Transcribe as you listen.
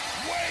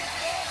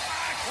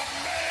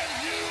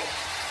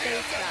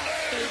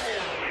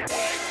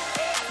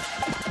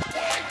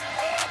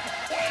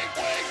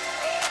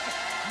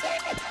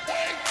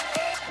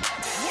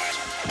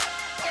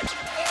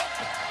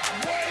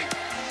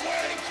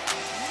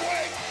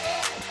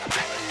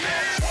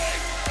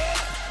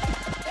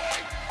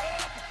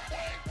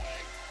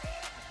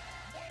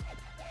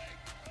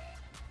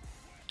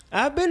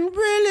I've been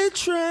really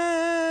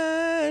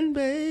trying,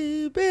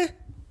 baby.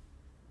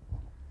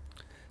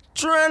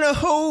 Trying to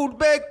hold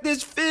back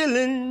this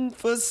feeling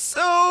for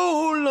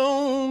so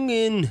long.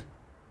 And,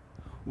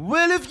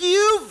 well, if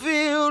you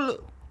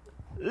feel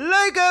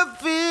like I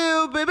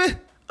feel, baby,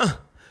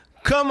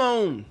 come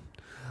on.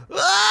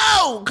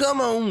 Oh,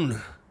 come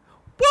on.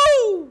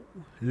 Woo!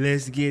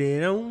 Let's get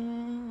it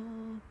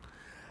on.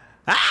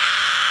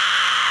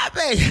 Ah,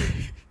 baby.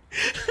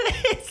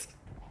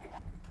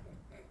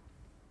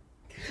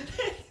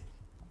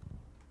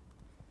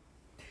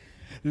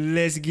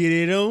 Let's get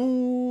it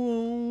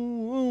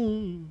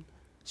on.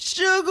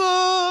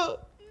 Sugar.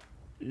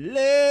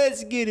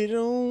 Let's get it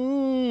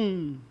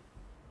on.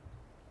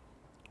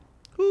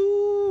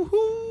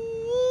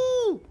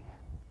 Ooh.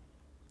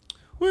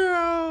 We're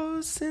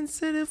all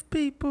sensitive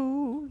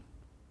people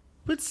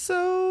with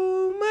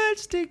so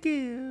much to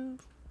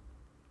give.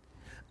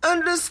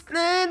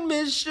 Understand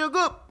me,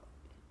 sugar.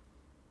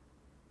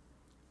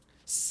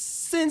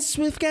 Since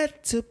we've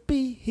got to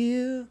be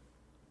here,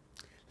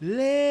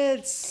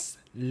 let's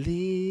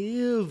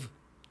live.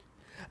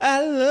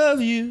 I love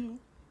you.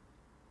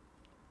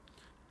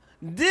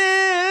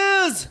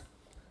 There's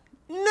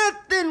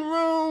nothing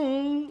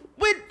wrong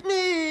with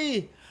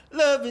me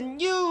loving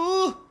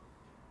you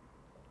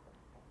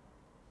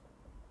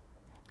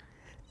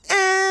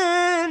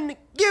and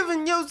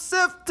giving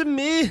yourself to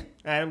me. All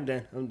right, I'm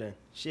done.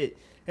 Shit,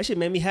 that shit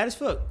made me hot as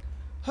fuck.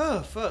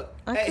 Oh, fuck.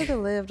 I could have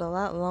lived a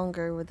lot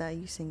longer without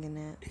you singing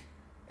that.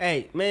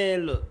 Hey,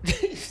 man, look.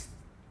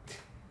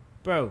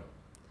 Bro,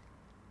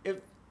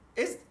 it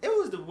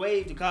was the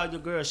wave to call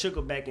your girl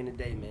sugar back in the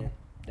day, man.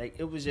 Like,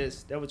 it was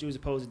just, that what you was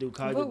supposed to do,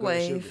 call your girl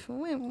wave? sugar.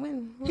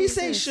 When He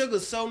say sugar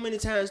so many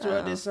times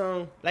throughout this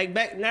song. Like,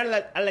 back, now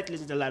I like to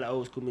listen to a lot of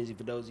old school music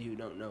for those of you who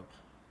don't know.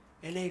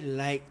 And they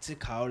like to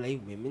call their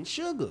women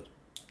sugar. I'm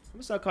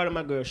gonna start calling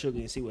my girl sugar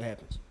and see what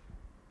happens.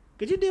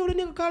 Could you deal with a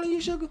nigga calling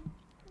you sugar?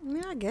 I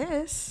mean, I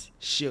guess.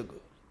 Sugar.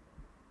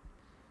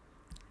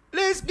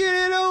 Let's get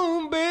it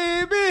on,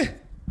 baby.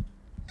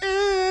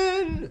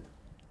 And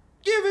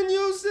giving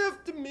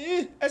yourself to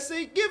me. I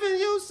say giving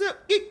yourself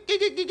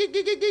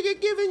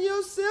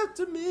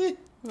to me.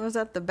 Was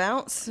that the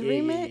Bounce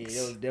remix?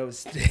 Yeah, that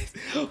was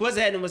What's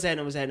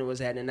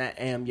happening? I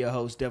am your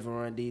host,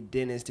 Devon D.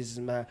 Dennis. This is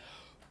my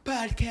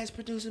podcast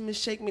producer, Miss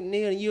Shake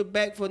McNeil, and you're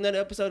back for another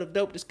episode of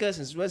Dope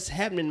Discussions. What's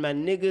happening, my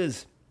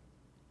niggas?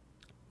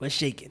 What's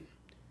shaking?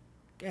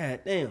 God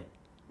damn.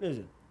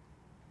 Listen.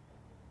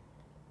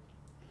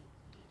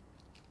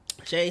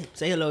 Shay,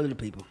 say hello to the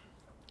people.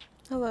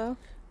 Hello.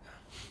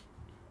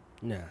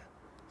 Nah,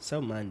 so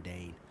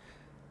mundane.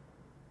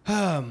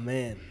 Oh,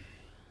 man.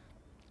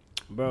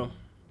 Bro,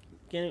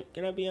 can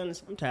I be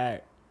honest? I'm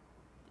tired.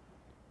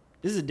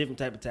 This is a different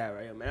type of tired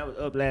right here, man. I was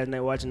up last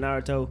night watching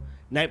Naruto.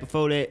 Night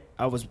before that,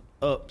 I was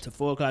up to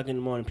 4 o'clock in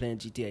the morning playing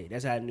GTA.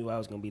 That's how I knew I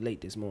was going to be late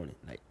this morning.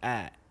 Like,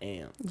 I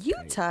am. You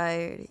tired.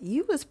 tired.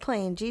 You was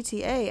playing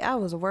GTA. I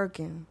was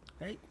working.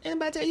 Right?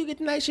 Anybody tell you get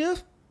the night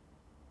shift?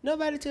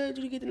 Nobody tells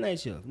you to get the night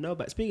shift.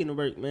 Nobody. Speaking of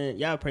work, man,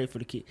 y'all pray for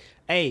the kid.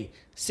 Hey,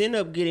 send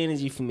up good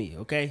energy for me,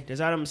 okay? That's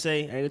all I'm going to say.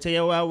 I ain't going to tell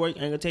y'all where I work. I ain't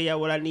going to tell y'all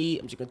what I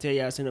need. I'm just going to tell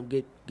y'all send up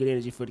good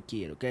energy for the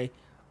kid, okay?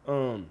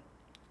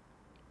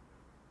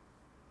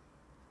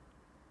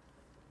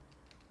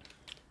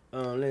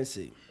 Let's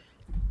see.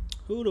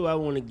 Who do I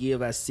want to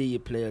give I see you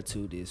player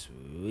to this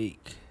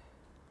week?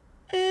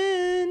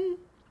 And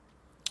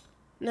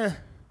nah,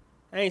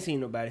 I ain't seen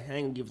nobody. I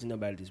ain't gonna give it to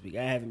nobody this week.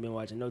 I haven't been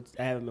watching no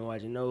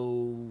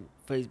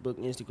Facebook,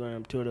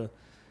 Instagram, Twitter.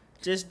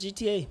 Just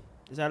GTA.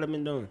 That's all I've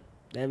been doing.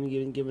 I haven't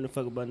been giving a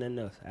fuck about nothing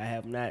else. I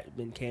have not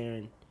been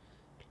caring.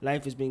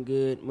 Life has been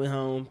good. Went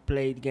home,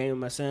 played the game with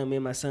my son. Me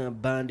and my son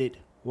bonded,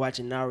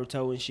 watching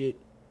Naruto and shit.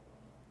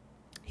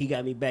 He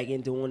got me back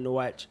into wanting to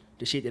watch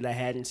the shit that I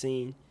hadn't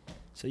seen.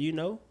 So, you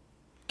know,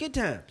 good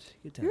times.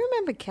 Good times. You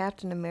remember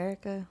Captain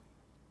America?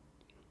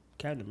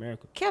 Captain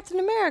America. Captain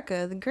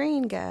America, the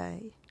green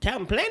guy.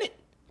 Captain Planet?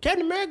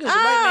 Captain America is the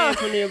white man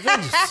from the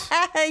Avengers.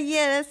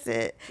 Yeah, that's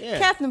it. Yeah.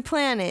 Captain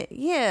Planet.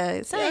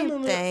 Yeah,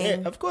 same thing.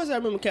 Yeah, of course I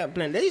remember Captain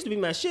Planet. That used to be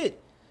my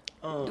shit.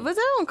 Was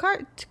that on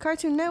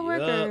Cartoon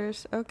Network?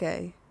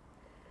 Okay.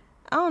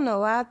 I don't know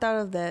why I thought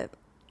of that.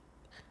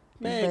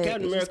 Man,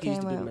 Captain America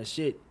used to be my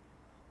shit.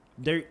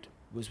 Dirt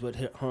was what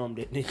harmed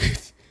that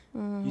nigga.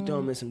 Mm-hmm. You throw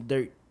him in some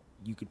dirt,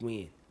 you could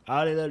win.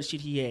 All that other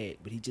shit he had,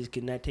 but he just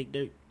could not take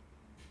dirt.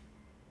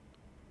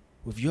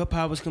 With your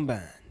powers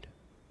combined.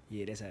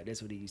 Yeah,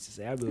 that's what he used to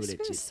say. I remember that shit.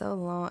 It's been so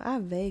long. I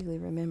vaguely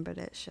remember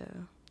that show.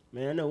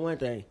 Man, I know one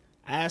thing.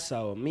 I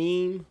saw a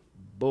meme,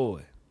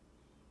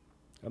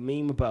 a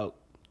meme about,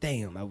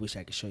 damn, I wish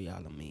I could show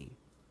y'all a meme.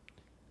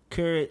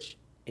 Courage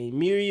and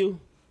Muriel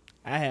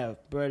I have,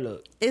 bro.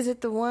 Look. Is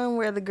it the one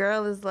where the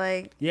girl is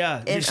like?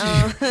 Yeah. And,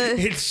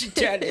 and she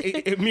tried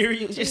to.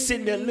 Miriam just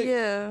sitting there looking.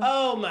 Yeah.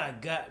 Oh my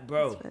God,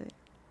 bro.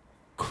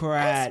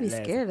 Cried. I used to be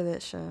laughing. scared of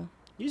that show.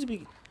 Used to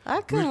be.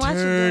 I couldn't watch it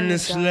Return during the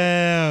the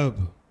dark.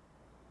 slab.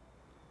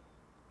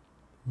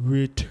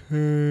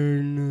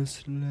 Return the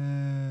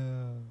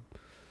slab.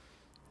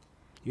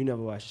 You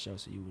never watched the show,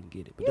 so you wouldn't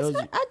get it. But Yes, those.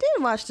 I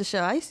did watch the show.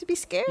 I used to be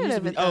scared you used to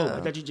of be- it. oh, Though.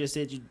 I thought you just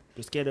said you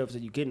were scared of it, so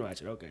you couldn't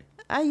watch it. Okay.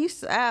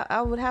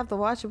 I would have to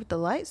watch it with the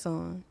lights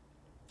on.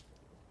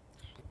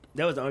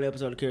 That was the only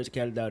episode of Courage the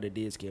Cowardly Dog that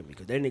did scare me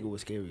because that nigga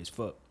was scary as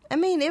fuck. I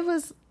mean, it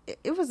was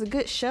a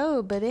good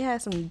show, but it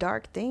had some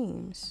dark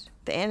themes.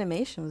 The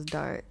animation was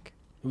dark.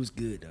 It was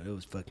good though. It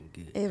was fucking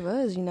good. It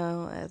was,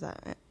 as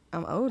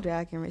I'm older,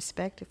 I can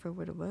respect it for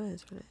what it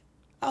was. But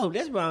Oh,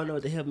 that's why I don't know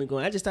what the hell me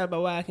going. I just thought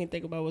about why I can't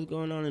think about what's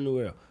going on in the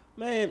world.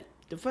 Man,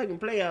 the fucking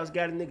playoffs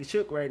got a nigga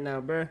shook right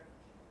now, bruh.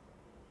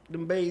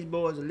 Them Bays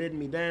boys are letting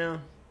me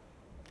down.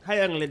 How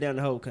y'all gonna let down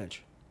the whole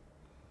country?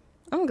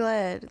 I'm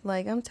glad.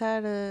 Like, I'm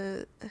tired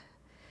of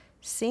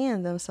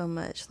seeing them so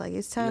much. Like,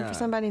 it's time for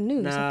somebody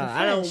new. Nah, something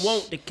I don't fresh.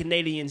 want the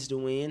Canadians to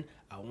win.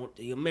 I want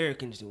the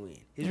Americans to win.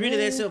 It's really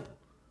that simple.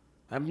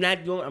 I'm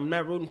not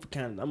rooting for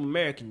Canada. I'm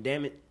American,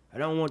 damn it. I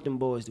don't want them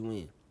boys to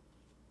win.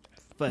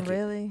 Fuck it.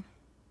 Really?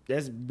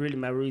 That's really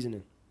my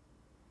reasoning.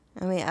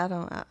 I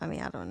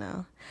don't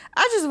know.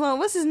 I just want,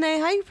 what's his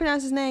name? How you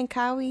pronounce his name?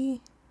 Kawhi?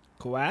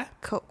 Kawhi?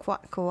 Kawhi?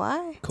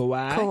 Kawhi?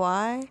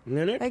 Kawhi?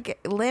 Leonard? Okay,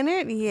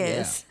 Leonard?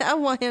 Yes. I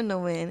want him to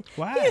win.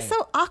 Why? He is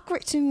so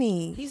awkward to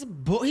me. He's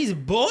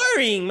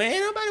boring, man.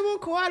 Nobody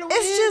want Kawhi to win.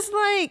 It's just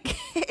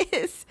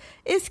like,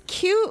 it's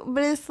cute,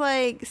 but it's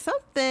like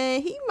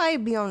something, he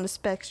might be on the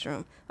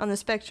spectrum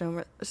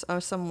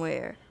or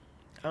somewhere.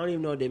 I don't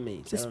even know what that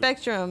means. The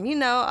spectrum,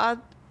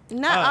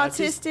 not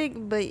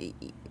autistic, but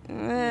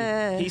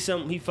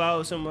He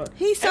falls somewhere.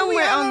 he's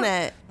somewhere on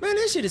that. Man,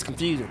 that shit is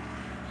confusing.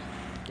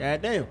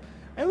 God damn.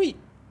 And we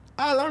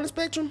all on the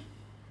spectrum?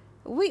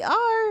 We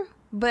are,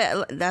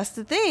 but that's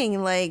the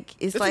thing. Like,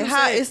 it's That's like what I'm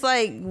how saying. it's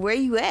like where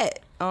you at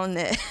on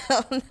that?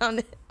 on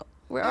that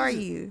where are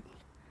you?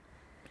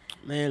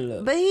 Man,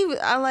 look.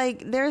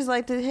 But there's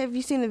like have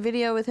you seen the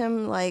video with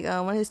him, like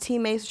when his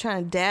teammates are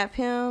trying to dap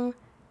him,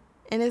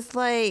 and it's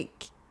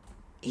like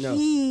No.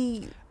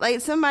 he, like,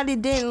 somebody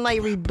didn't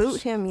like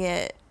reboot him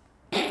yet.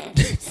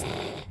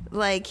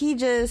 Like, he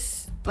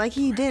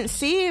didn't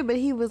see it, but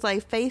he was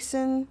like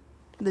facing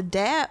the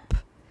dap,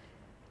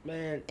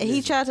 Man. and he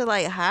listen. tried to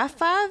like high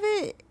five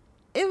it.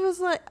 It was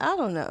like, I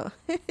don't know.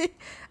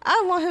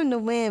 I want him to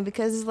win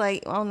because it's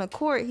like on the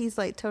court he's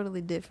like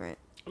totally different.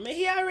 I mean,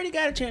 he already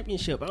got a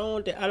championship. I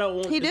don't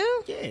want He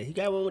do? Yeah, he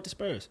got one with the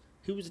Spurs.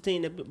 He was the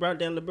team that brought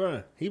down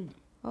LeBron.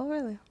 Oh,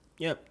 really?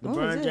 Yep, What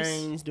was LeBron this?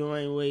 James,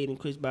 Dwayne Wade, and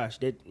Chris Bosh.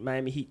 That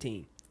Miami Heat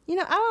team. I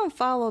don't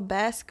follow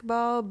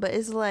basketball, but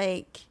it's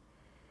like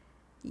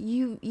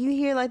you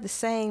hear like the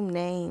same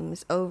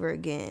names over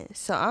again.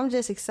 So I'm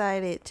just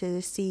excited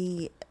to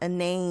see a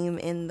name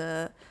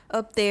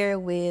up there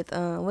with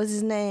what's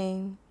his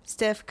name?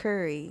 Steph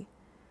Curry.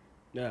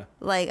 Yeah.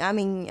 Like, I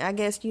mean, I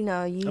guess you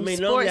normally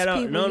sports I don't-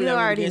 people, normally you I root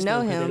already against know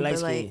them 'cause they him, but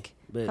light-skinned. like,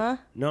 But huh?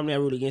 normally I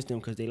root against them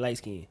because they light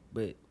skinned.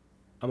 But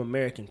I'm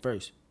American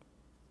first,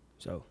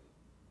 so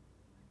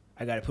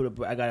I gotta put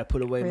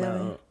away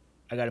Really?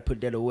 I gotta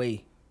put that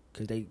away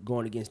because they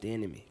going against the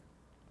enemy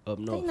up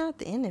They north. not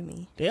the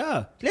enemy. They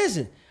are.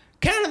 Listen,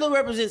 Canada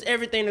represents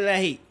everything that I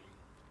hate.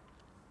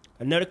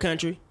 Another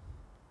country.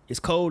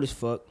 It's cold as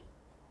fuck.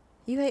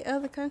 You hate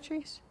other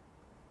countries?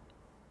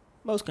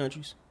 Most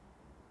countries.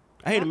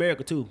 I hate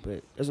America too,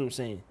 but that's what I'm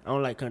saying. I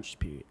don't like countries,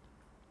 period.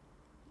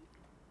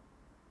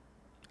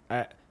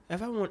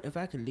 If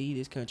I could leave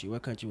this country,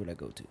 what country would I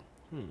go to?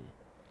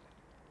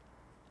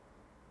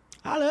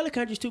 All the other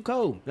countries too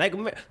cold. Like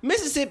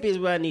Mississippi is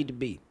where I need to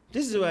be.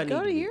 This is where I need to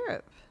Go to be.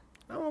 Europe,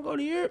 I don't want to go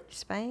to Europe.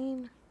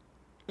 Spain.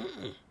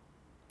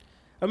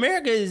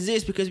 America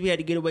exists because we had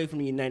to get away from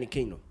the United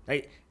Kingdom.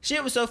 Like,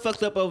 shit was so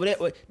fucked up over that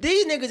way.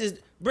 These niggas is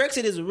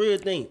Brexit is a real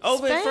thing.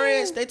 Over in Spain-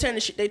 France,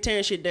 they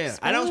tearing shit down.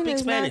 I don't speak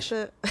Spain is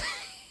not Spanish.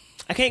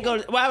 I can't go.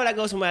 Why would I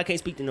go somewhere I can't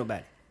speak to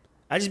nobody?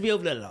 I just be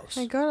over there lost.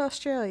 Hey, go to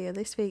Australia.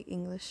 They speak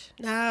English.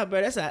 Nah,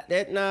 bro, that's not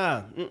that.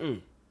 Nah,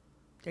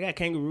 They got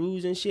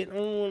kangaroos and shit. I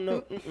don't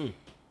know.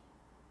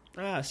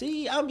 Ah,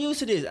 see, I'm used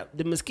to this.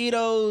 The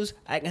mosquitoes,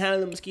 I can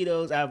handle the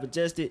mosquitoes. I've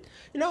adjusted.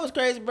 You know what's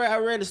crazy, bro? I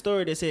read a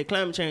story that said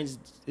climate change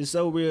is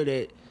so real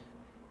that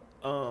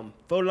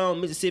for long,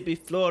 Mississippi,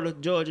 Florida,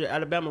 Georgia,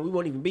 Alabama, we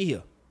won't even be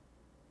here.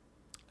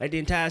 Like the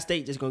entire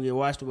state just gonna get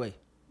washed away.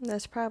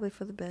 That's probably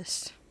for the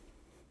best.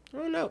 I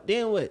don't know.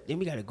 Then what? Then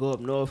we gotta go up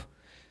north.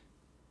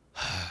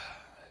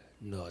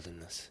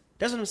 Northerners.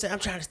 That's what I'm saying. I'm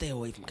trying to stay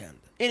away from Canada.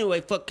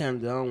 Anyway, fuck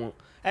Canada.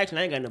 Actually,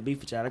 I ain't got no beef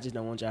with y'all. I just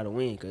don't want y'all to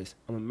win because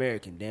I'm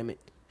American, damn it.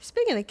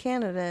 Speaking of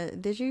Canada,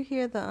 did you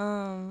hear the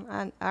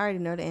I already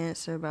know the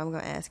answer, but I'm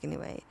gonna ask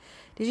anyway.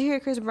 Did you hear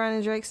Chris Brown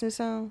and Drake's new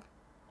song?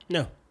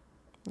 No.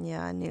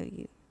 Yeah, I knew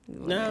you.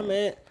 Nah,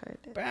 man.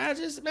 But I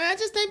just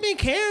ain't been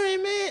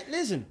caring, man.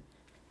 Listen,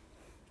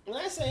 when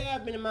I say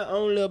I've been in my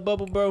own little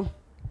bubble, bro,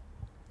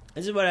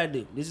 This is what I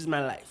do. This is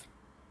my life.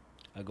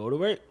 I go to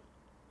work,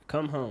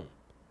 come home,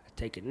 I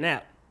take a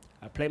nap,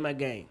 I play my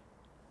game,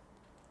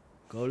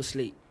 go to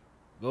sleep,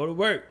 go to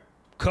work,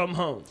 come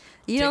home.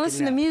 You don't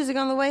listen to music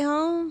on the way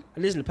home? I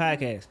listen to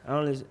podcasts. I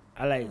don't listen.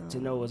 I like to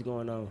know what's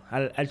going on.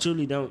 I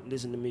truly don't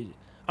listen to music.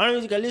 Only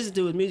music I listen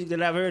to is music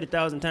that I've heard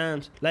 1,000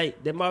 times.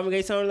 Like that Marvin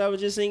Gaye song that I was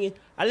just singing.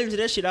 I listened to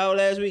that shit all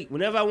last week.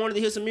 Whenever I wanted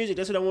to hear some music,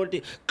 that's what I wanted to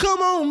hear. Come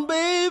on,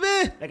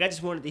 baby. Like I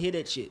just wanted to hear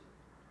that shit.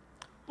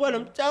 What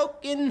I'm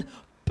talking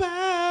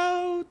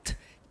about,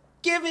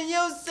 giving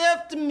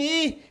yourself to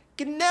me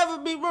can never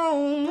be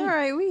wrong. All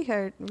right, we already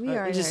heard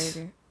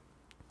her.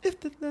 If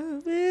the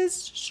love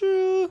is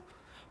true.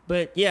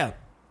 But yeah,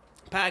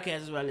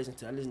 podcasts is what I listen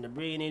to. I listen to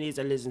Brilliant Idiots.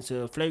 I listen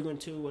to Flagrant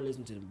 2. I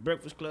listen to The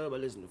Breakfast Club. I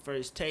listen to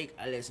First Take.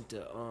 I listen to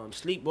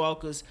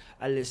Sleepwalkers.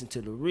 I listen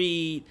to The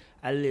Read.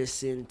 I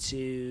listen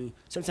to,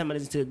 sometimes I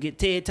listen to Get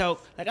TED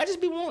Talk. Like I just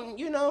be wanting,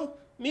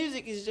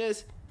 music is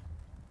just,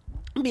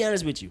 I'll be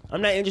honest with you.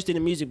 I'm not interested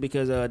in music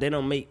because they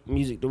don't make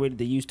music the way that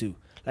they used to.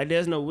 Like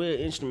there's no real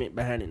instrument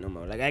behind it no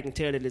more. Like I can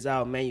tell that it's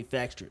all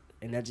manufactured,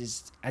 and I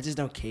just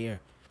don't care.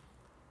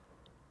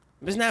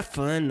 It's not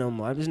fun no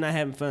more. I'm just not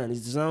having fun.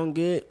 Is the song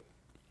good?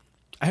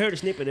 I heard a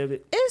snippet of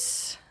it.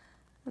 It's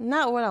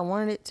not what I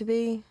wanted it to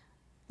be.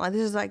 Like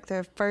this is like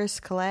their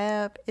first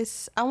collab.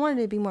 I wanted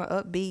it to be more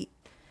upbeat,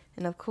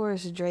 and of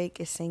course Drake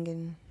is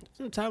singing. That's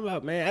what I'm talking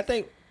about, man. I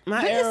think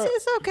my but era.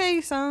 It's okay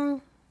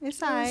song.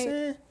 It's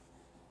alright.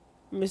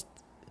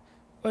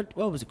 What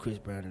was the Chris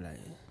Brown like?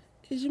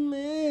 Is your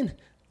man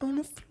on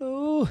the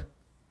floor?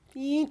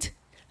 Eat.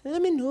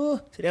 Let me know.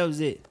 So that was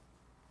it.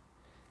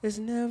 It's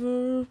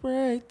never a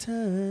right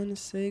time to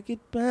say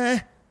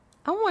goodbye.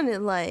 I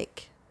wanted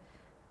like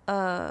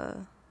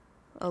another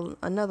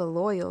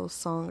Loyal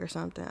song or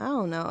something. I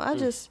don't know. I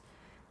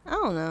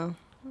don't know.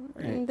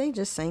 Right. They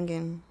just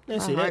singing. My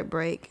That's it.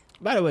 heartbreak.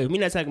 By the way,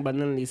 we're not talking about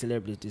none of these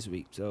celebrities this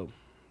week, so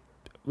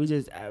we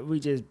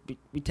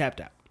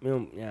tapped out. We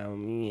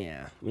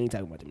ain't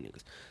talking about them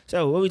niggas.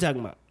 So what we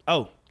talking about?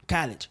 Oh,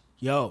 college.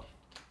 Yo.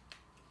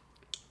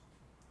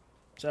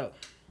 So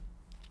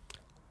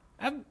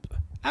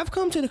I've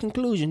come to the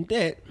conclusion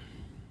that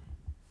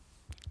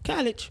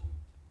college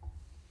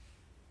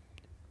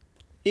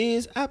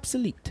is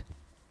obsolete.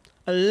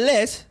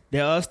 Unless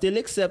there are still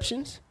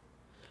exceptions.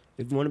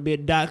 If you want to be a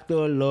doctor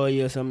or a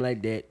lawyer or something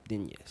like that,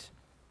 then yes.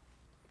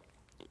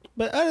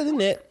 But other than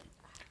that,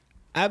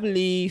 I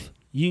believe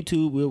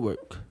YouTube will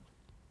work.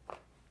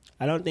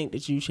 I don't think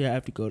that you should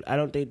have to go. I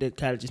don't think that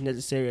college is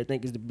necessary. I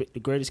think it's the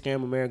greatest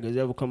scam America has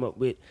ever come up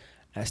with.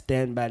 I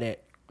stand by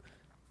that.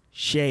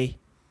 Shay,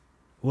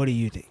 what do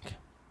you think?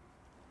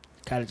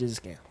 College is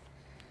a scam.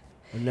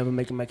 I'm never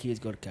making my kids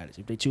go to college.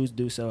 If they choose to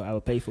do so, I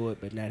will pay for it,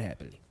 but not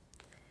happily.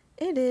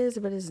 It is,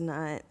 but it's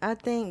not. I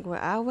think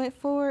what I went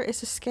for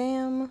is a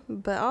scam,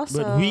 but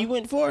also... What we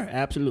went for?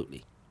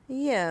 Absolutely.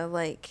 Yeah,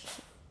 like...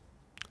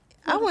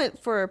 I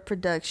went for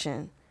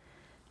production.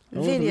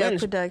 Video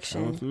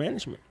production. I went for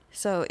management.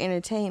 So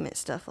entertainment,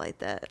 stuff like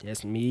that.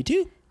 Yes, me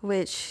too.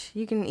 Which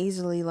you can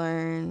easily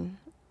learn.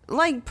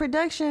 Like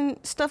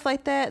production, stuff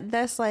like that,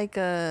 that's like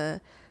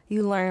you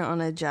learn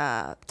on a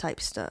job type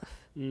stuff.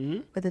 Mm-hmm.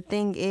 But the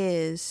thing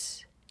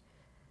is,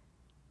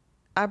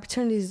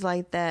 opportunities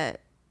like that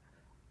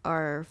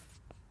are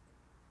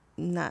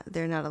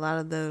there are not a lot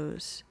of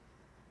those.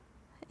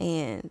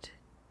 And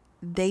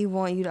they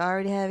want you to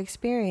already have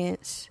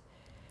experience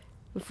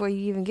before you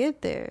even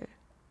get there.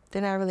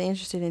 They're not really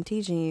interested in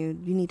teaching you.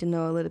 You need to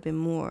know a little bit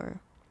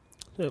more.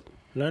 Look,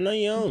 learn on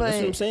your own. That's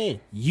what I'm saying.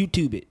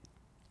 YouTube it.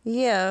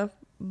 Yeah,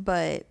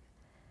 but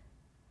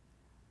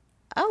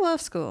I love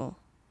school.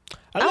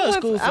 I love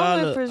school for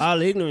all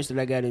the ignorance that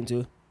I got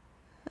into.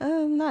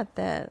 Not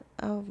that.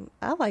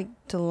 I like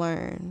to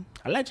learn.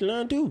 I like to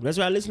learn too. That's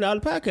why I listen to all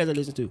the podcasts I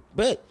listen to.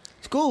 But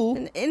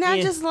school, and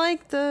I just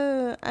like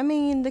the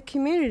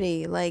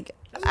community. Like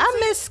I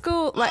miss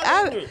school. Like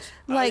all the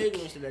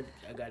ignorance that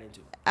I got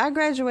into. I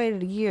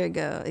graduated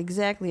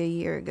exactly a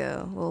year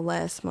ago. Well,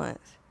 last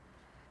month.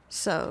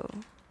 So,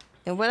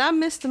 and what I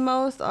miss the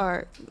most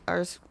are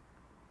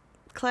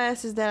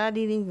classes that I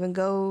didn't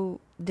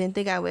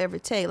think I would ever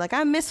take. Like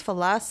I miss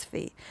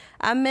philosophy.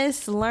 I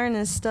miss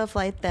learning stuff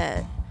like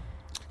that.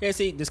 Yeah,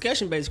 see,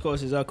 discussion-based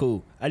courses are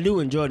cool. I do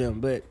enjoy them,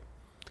 but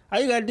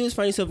all you gotta do is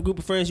find yourself a group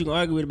of friends you can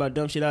argue with about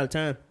dumb shit all the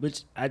time,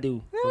 which I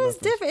do. No, it's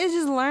different. It's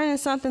just learning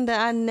something that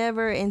I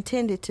never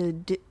intended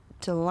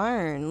to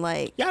learn.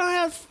 Like y'all don't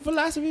have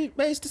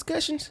philosophy-based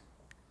discussions?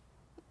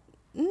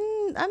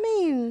 I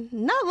mean,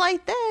 not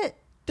like that.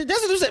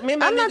 That's what I'm saying.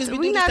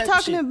 We're not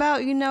talking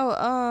about,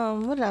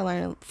 what did I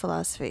learn in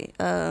philosophy?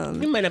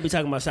 We might not be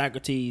talking about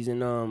Socrates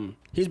and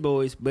his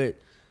boys, but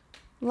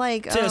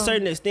like to a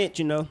certain extent,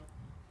 you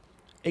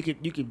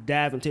could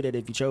dive into that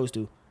if you chose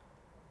to.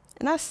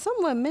 And I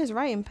somewhat miss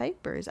writing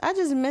papers. I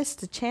just missed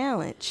the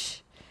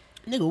challenge.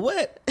 Nigga,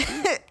 what?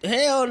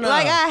 Hell no.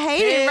 Like I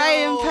hated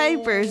writing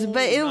papers,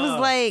 but it was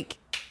like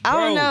I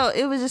don't know.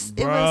 It was just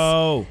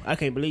I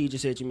can't believe you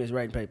just said you missed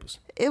writing papers.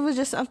 It was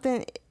just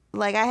something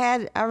like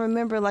I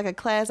remember like a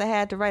class I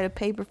had to write a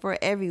paper for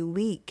every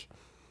week.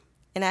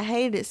 and I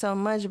hated it so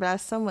much, but I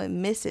somewhat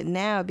miss it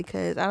now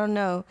because I don't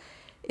know.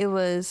 It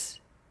was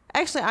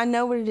actually, I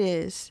know what it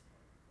is.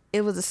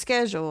 It was a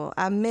schedule.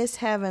 I miss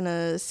having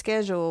a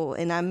schedule,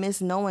 and I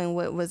miss knowing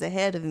what was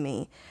ahead of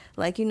me.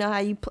 Like, you know how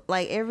you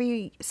like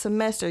every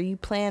semester you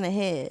plan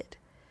ahead.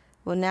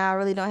 Well, now I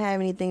really don't have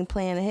anything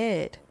planned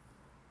ahead.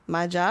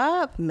 My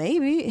job,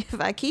 maybe if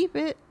I keep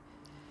it.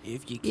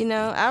 If you, you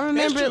know, I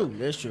remember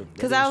that's true.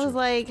 Because I was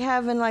like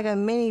having like a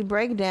mini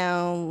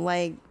breakdown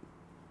like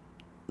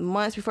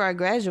months before I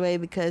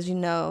graduated because, you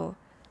know,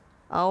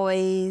 I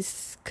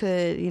always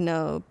could, you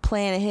know,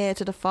 plan ahead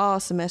to the fall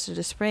semester,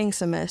 the spring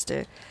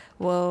semester.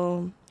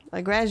 Well,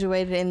 I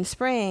graduated in the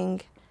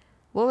spring.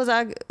 What was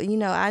I, you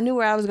know, I knew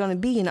where I was going to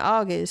be in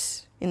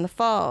August, in the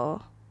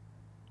fall.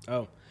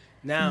 Oh,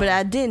 now. But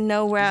I didn't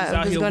know where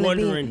I was going to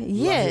be.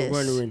 Yes.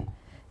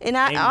 And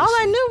all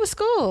I knew was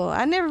school.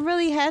 I never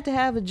really had to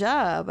have a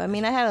job. I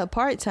mean, I had a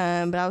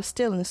part-time, but I was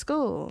still in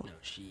school. No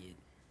shit.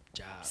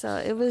 Jobs. So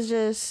it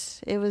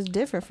was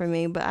different for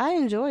me, but I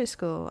enjoy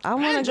school. I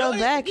want to go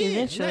back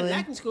eventually. I'm not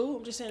knocking school.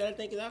 I'm just saying that I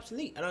think it's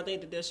obsolete. I don't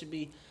think that there should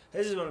be.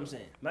 This is what I'm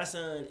saying. My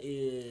son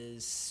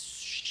is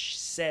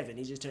 7.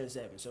 He just turned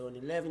 7. So in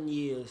 11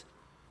 years,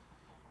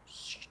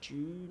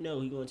 you know,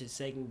 he's going to the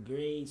 2nd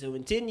grade. So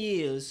in 10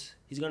 years,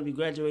 he's going to be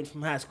graduating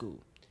from high school.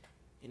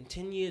 In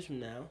 10 years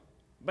from now,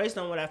 based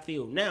on what I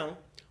feel now,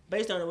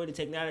 based on the way the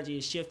technology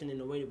is shifting and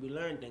the way that we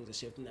learn things are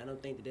shifting, I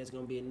don't think that there's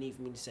going to be a need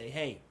for me to say,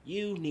 hey,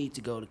 you need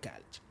to go to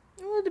college.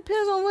 Well, it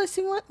depends on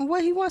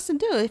what he wants to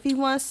do. If he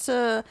wants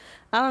to,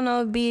 I don't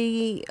know,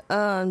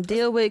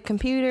 deal with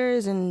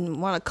computers and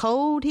want to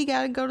code, he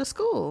got to go to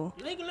school.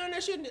 He can learn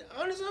that shit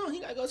on his own. He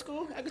got to go to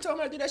school. I can tell him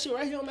how to do that shit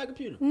right here on my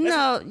computer.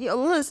 No,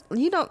 listen,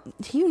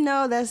 you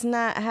know that's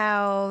not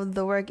how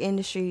the work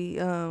industry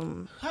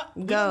goes.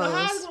 We don't know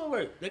how it's going to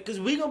work. Because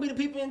we going to be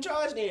the people in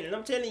charge then. And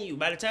I'm telling you,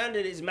 by the time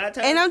that it's my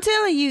time. And I'm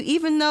telling you,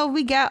 even though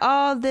we got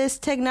all this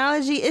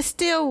technology, it's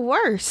still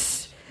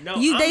worse. No,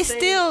 there's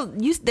still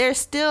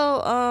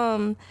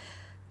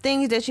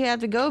things that you have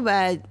to go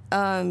by.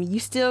 They're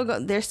still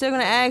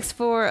gonna ask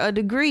for a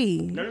degree.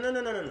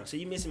 No. So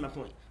you're missing my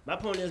point. My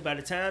point is, by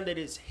the time that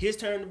it's his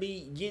turn to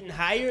be getting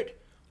hired,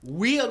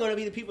 we are gonna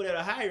be the people that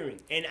are hiring.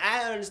 And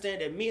I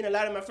understand that me and a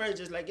lot of my friends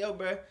just like, yo,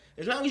 bro,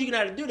 as long as you can know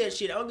how to do that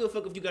shit, I don't give a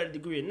fuck if you got a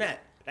degree or not.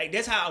 Like,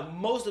 that's how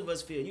most of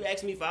us feel. You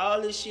ask me for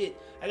all this shit,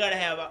 I gotta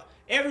have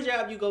every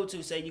job you go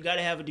to say you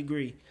gotta have a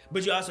degree,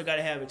 but you also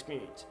gotta have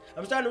experience.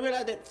 I'm starting to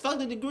realize that fuck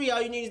the degree,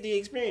 all you need is the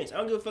experience. I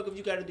don't give a fuck if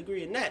you got a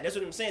degree or not. That's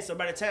what I'm saying. So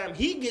by the time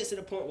he gets to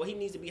the point where he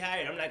needs to be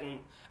hired, I'm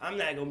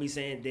not gonna be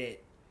saying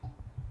that.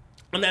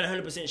 I'm not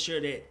 100% sure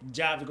that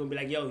jobs are gonna be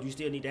like, yo, you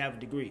still need to have a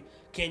degree.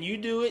 Can you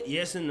do it?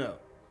 Yes or no?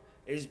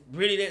 It's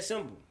really that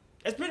simple.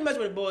 That's pretty much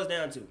what it boils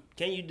down to.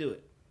 Can you do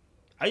it?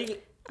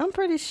 I'm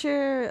pretty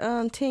sure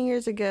 10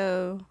 years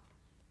ago,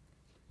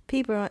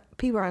 people on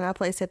our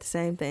place said the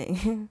same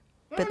thing,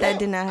 but that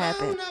did not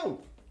happen. I don't know.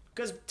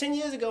 Because 10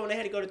 years ago when they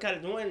had to go to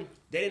college,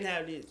 they didn't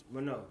have this.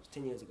 Well, no, it was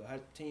 10 years ago.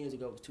 10 years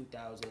ago was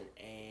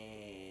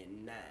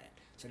 2009.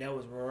 So that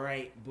was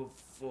right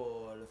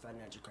before the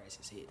financial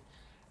crisis hit.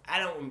 I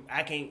don't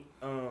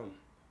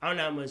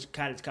know how much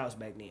college cost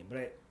back then.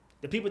 But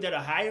the people that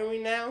are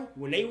hiring now,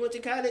 when they went to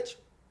college,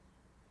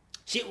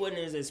 shit wasn't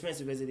as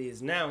expensive as it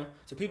is now.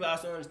 So people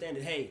also understand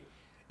that, hey,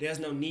 there's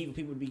no need for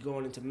people to be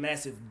going into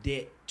massive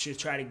debt to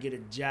try to get a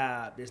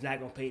job that's not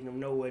going to pay them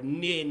nowhere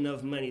near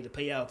enough money to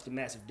pay off the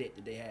massive debt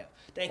that they have.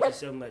 Thank you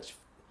so much,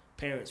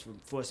 parents, for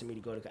forcing me to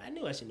go to college. I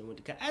knew I shouldn't have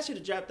went to college. I should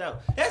have dropped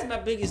out. That's my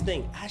biggest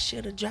thing. I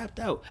should have dropped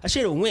out. I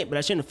should have went, but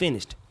I shouldn't have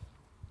finished.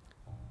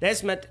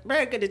 That's my... Bro,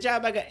 I got the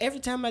job I got.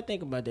 Every time I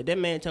think about that, that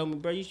man told me,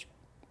 bro, you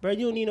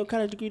don't need no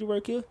college degree to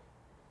work here.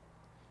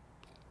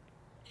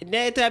 And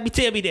every time he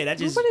tell me that, I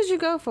just... What did you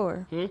go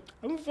for? I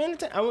went for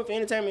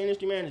entertainment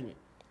industry management.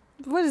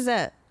 What is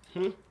that?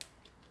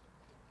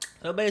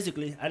 So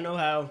basically, I know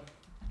how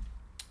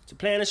to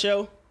plan a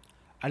show.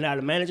 I know how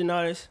to manage an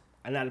artist.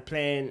 I know how to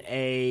plan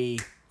a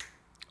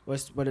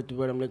what the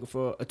word I'm looking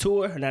for? A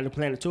tour. I know how to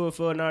plan a tour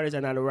for an artist. I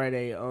know how to write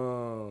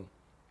a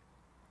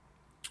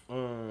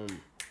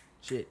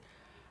shit.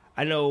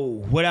 I know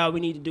what all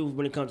we need to do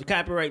when it comes to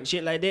copyright and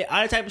shit like that.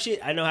 All that type of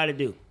shit I know how to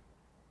do. You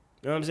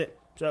know what I'm saying?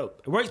 So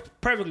it works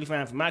perfectly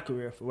fine for my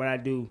career, for what I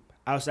do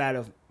outside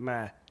of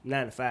my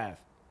 9 to 5.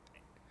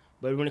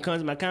 But when it comes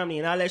to my comedy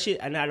and all that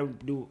shit, I know how to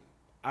do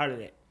all of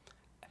that.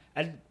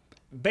 I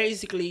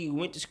basically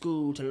went to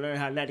school to learn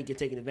how not to get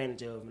taken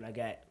advantage of when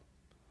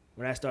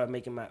I started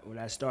making my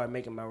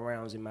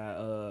rounds in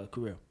my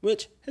career,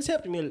 which has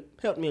helped me a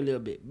little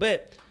bit.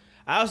 But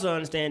I also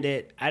understand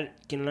that I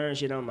can learn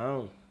shit on my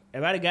own.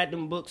 If I'd have got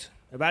them books,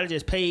 if I'd have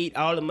just paid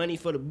all the money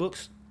for the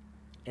books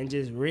and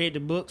just read the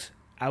books,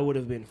 I would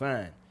have been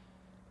fine.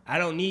 I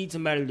don't need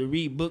somebody to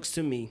read books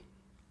to me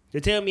to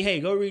tell me, hey,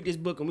 go read this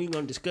book and we're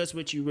going to discuss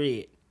what you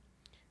read.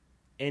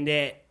 And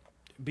that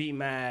be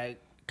my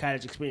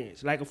college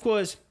experience. Like, of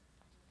course,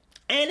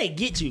 and they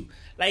get you.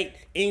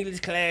 Like, English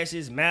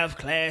classes, math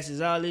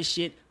classes, all this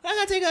shit. What I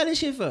got to take all this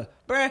shit for?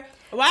 Bruh,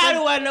 why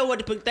do I know what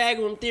the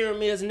Pythagorean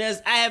theorem is? And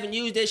I haven't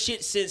used that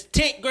shit since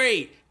 10th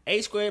grade.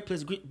 A squared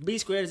plus B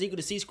squared is equal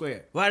to C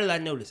squared. Why did I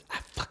know this? I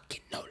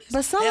fucking know this.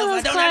 But some Hell, of I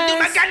those don't have to do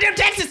my classes, goddamn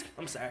taxes.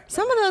 I'm sorry.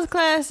 some of those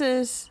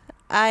classes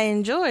I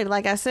enjoyed.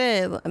 Like I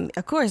said,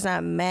 of course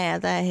not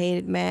math. I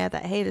hated math. I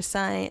hated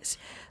science.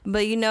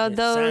 But you know,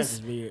 Science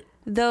is weird.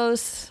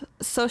 those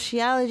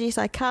sociology,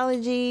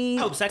 psychology,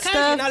 Psychology stuff,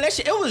 and all that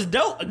shit. It was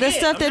dope. Again, the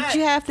stuff that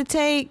you have to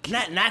take.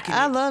 Not knocking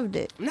I it. loved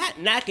it. I'm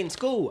not knocking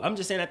school. I'm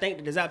just saying I think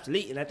that it's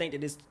obsolete, and I think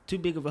that it's too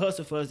big of a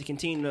hustle for us to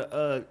continue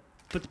to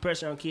put the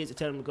pressure on kids to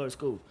tell them to go to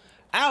school.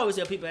 I always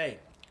tell people, hey,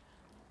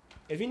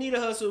 if you need a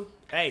hustle,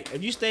 hey,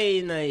 if you stay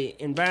in an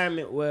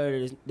environment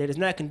where that is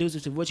not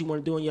conducive to what you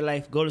want to do in your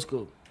life, go to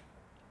school.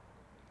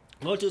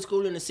 Go to a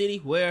school in the city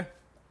where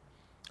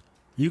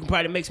you can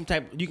probably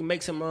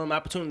make some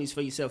opportunities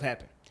for yourself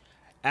happen.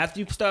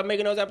 After you start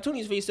making those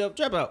opportunities for yourself,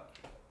 drop out.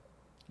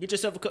 Get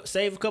yourself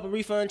save a couple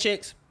refund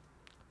checks,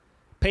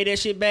 pay that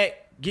shit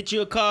back, get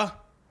you a car,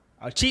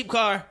 a cheap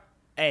car.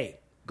 Hey,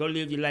 go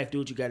live your life, do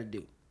what you got to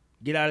do.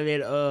 Get out of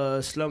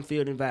that slum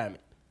field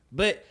environment.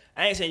 But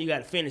I ain't saying you got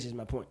to finish, is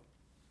my point.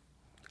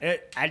 I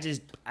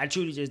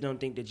truly just don't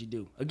think that you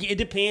do. Again, it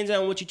depends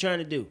on what you're trying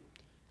to do.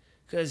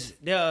 Because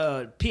there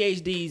are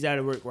PhDs out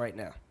of work right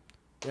now.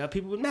 There are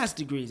people with master's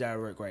degrees out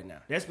of work right now.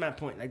 That's my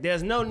point. Like,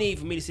 there's no need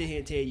for me to sit here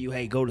and tell you,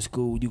 hey, go to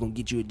school, you're going to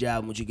get you a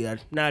job once you get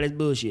out. Nah, that's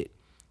bullshit.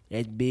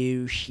 That's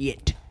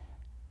bullshit.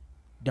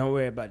 Don't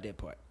worry about that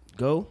part.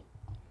 Go.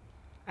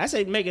 I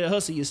say make it a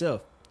hustle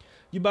yourself.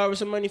 You borrow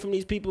some money from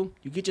these people,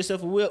 you get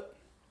yourself a whip,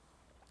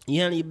 you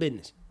handle your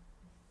business.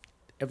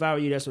 If I were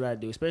you, that's what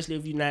I'd do. Especially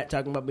if you're not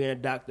talking about being a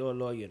doctor or a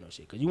lawyer or no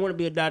shit. Because you want to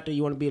be a doctor,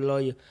 you want to be a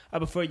lawyer, I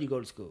prefer you go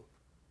to school.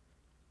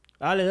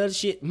 All that other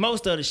shit,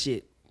 most other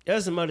shit,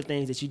 there's some other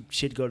things that you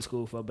should go to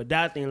school for. But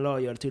doctor and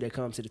lawyer are the two that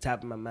come to the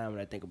top of my mind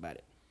when I think about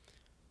it.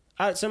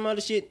 Some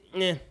other shit,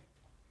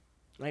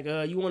 like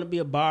you want to be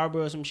a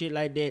barber or some shit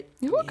like that.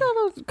 What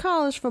go to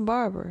college for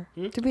barber?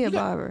 To be a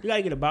barber? You got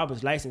to get a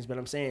barber's license, but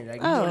I'm saying.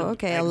 Like,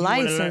 okay, a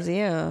license,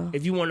 yeah.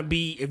 If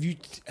you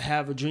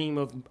have a dream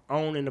of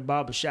owning a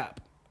barber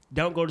shop,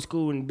 don't go to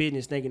school in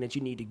business thinking that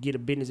you need to get a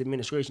business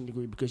administration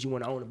degree because you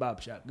want to own a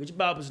barber shop. Get your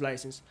barber's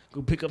license,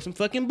 go pick up some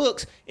fucking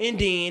books, and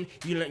then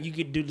you get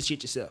to do the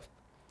shit yourself.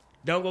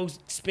 Don't go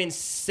spend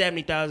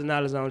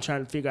 $70,000 on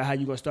trying to figure out how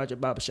you're going to start your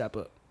barber shop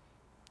up.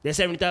 That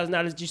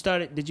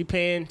 $70,000 that you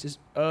paying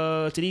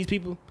to these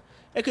people,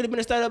 that could have been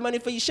a startup money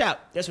for your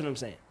shop. That's what I'm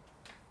saying.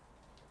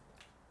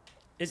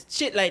 It's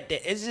shit like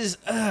that. It's just,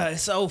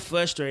 it's so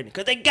frustrating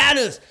because they got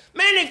us.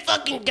 Man, they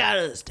fucking got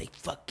us. They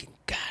fucking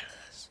got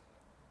us.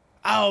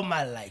 All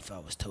my life I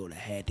was told I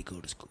had to go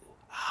to school.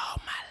 All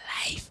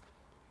my life.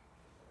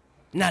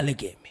 Now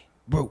look at me.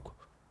 Broke.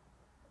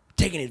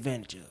 Taken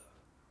advantage of.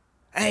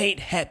 I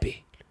ain't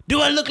happy.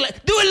 Do it look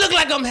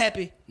like I'm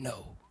happy?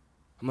 No.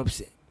 I'm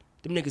upset.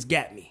 Them niggas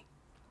got me.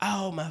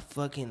 All my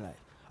fucking life.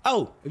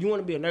 Oh, if you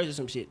want to be a nurse or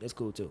some shit, that's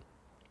cool too.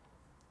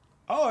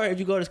 Or if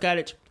you go to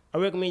college, I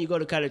recommend you go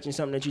to college in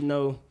something that you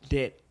know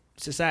that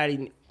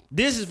society...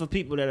 This is for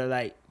people that are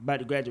like about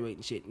to graduate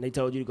and shit, and they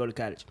told you to go to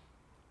college.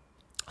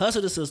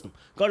 Hustle the system.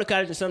 Go to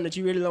college in something that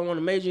you really don't want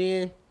to major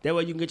in. That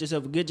way you can get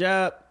yourself a good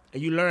job,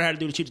 and you learn how to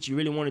do the shit that you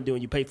really want to do,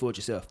 and you pay for it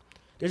yourself.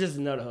 This is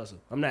another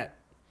hustle. I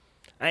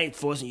ain't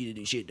forcing you to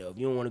do shit, though. If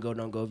you don't want to go,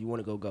 don't go. If you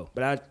want to go, go.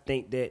 But I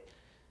think that,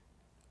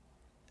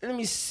 let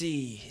me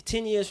see,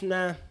 10 years from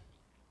now,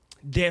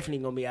 definitely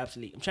going to be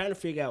obsolete. I'm trying to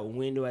figure out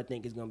when do I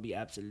think it's going to be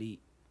obsolete.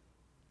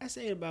 I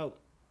get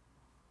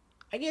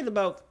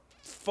about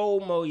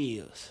 4 more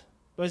years.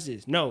 What's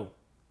this? No,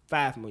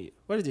 5 more years.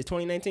 What is this,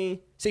 2019?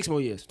 6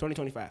 more years,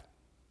 2025.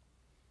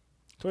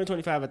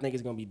 2025, I think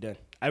it's going to be done.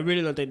 I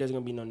really don't think there's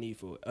going to be no need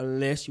for it,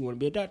 unless you want to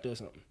be a doctor or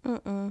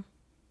something.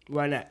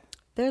 Why not?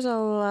 There's a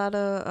lot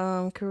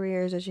of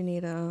careers that you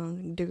need a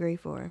degree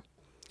for.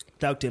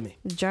 Talk to me.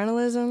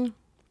 Journalism,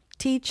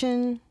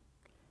 teaching.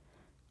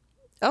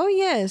 Oh,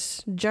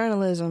 yes,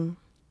 journalism.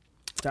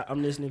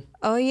 I'm listening.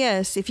 Oh,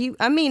 yes.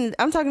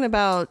 I'm talking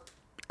about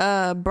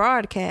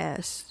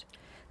broadcast.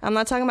 I'm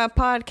not talking about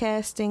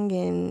podcasting,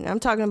 and I'm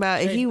talking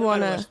about if you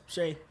want to...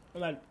 Shay,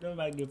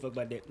 nobody give a fuck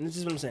about that. This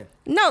is what I'm saying.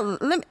 No,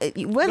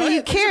 whether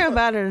you care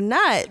about it or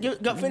not,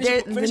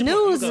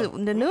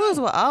 the news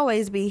will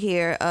always be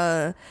here.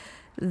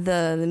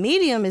 The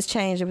medium is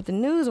changing, but the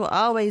news will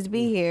always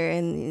be here,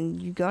 and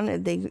you're gonna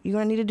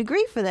need a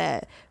degree for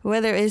that.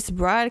 Whether it's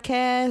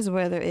broadcast,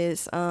 whether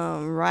it's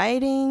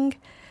writing.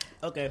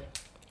 Okay,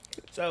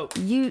 so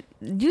you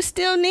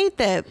still need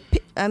that.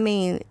 I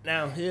mean,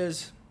 now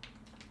here's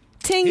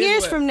 10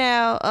 years from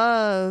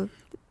now.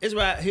 Here's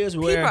where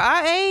people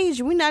our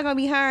age, we're not gonna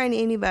be hiring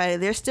anybody.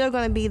 They're still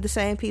gonna be the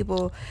same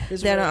people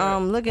that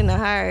are looking to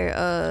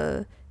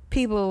hire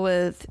people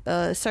with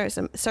a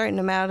certain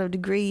amount of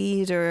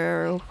degrees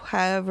or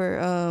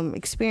however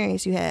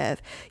experience you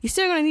have. You're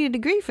still gonna need a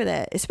degree for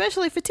that,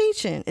 especially for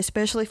teaching,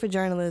 especially for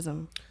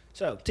journalism.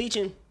 So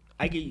teaching,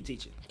 I give you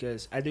teaching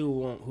because I do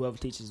want whoever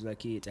teaches my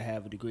kid to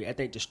have a degree. I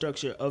think the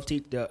structure of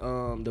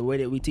the way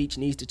that we teach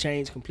needs to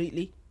change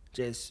completely.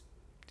 Just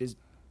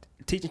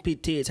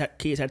kids how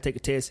to take a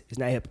test is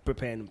not helping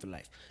preparing them for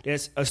life.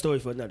 That's a story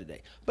for another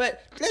day.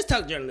 But let's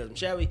talk journalism,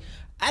 shall we?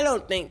 I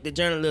don't think that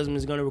journalism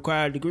is going to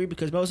require a degree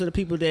because most of the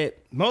people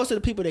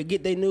that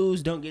get their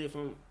news don't get it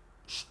from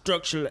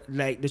structure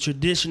like the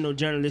traditional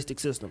journalistic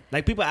system.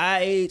 Like people our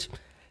age,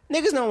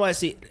 niggas don't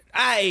watch it.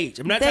 Our age,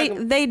 I'm not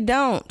talking. They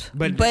don't.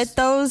 But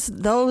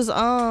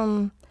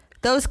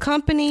those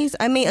companies,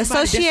 I mean,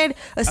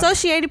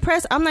 Associated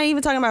Press, I'm not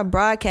even talking about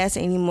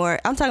broadcasting anymore.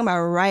 I'm talking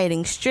about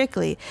writing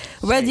strictly.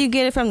 Whether you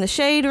get it from the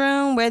Shade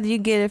Room, whether you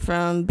get it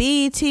from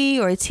BET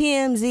or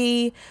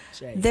TMZ,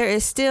 there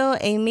is still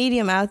a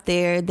medium out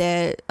there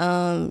that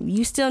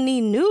you still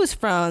need news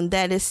from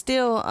that is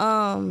still...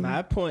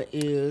 My point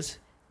is,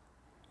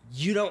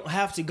 you don't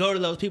have to go to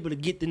those people to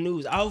get the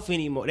news off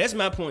anymore. That's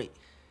my point.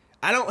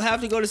 I don't have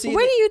to go to see.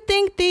 Where do you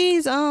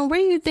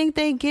think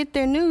they get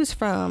their news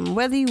from?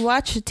 Whether you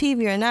watch the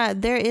TV or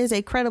not, there is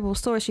a credible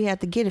source you have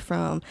to get it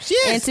from.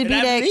 Yes,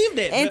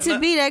 and to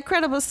be that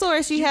credible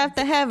source, you have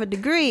to have a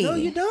degree. No,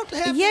 you don't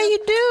have. Yeah, you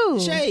do.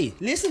 Shay,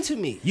 listen to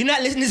me. You're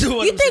not listening to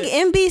what you think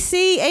saying.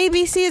 NBC,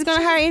 ABC is going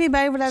to hire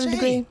anybody without a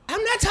degree?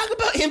 I'm not talking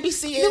about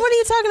NBC. Then what are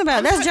you talking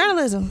about? That's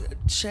journalism.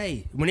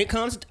 Shay, when it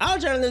comes to all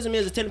journalism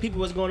is telling people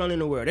what's going on in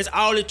the world. That's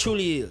all it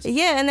truly is.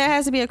 Yeah, and there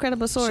has to be a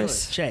credible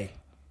source. Shay.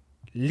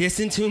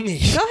 Listen to me.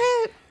 Go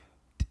ahead.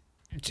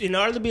 In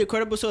order to be a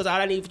credible source,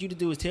 all I need for you to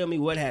do is tell me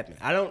what happened.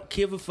 I don't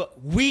give a fuck.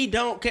 We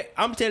don't care.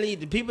 I'm telling you,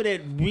 the people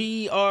that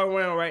we are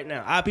around right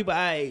now, our people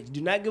our age, do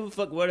not give a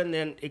fuck whether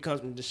than it comes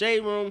from the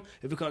Shade Room,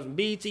 if it comes from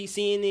BT,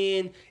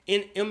 CNN,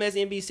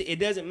 MSNBC, it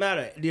doesn't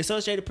matter. The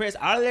Associated Press,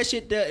 all of that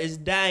shit there is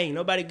dying.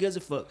 Nobody gives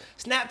a fuck.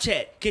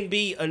 Snapchat can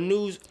be a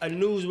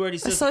newsworthy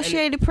system.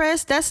 Associated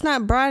Press, that's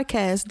not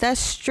broadcast. That's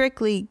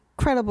strictly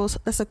credible.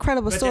 That's a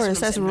credible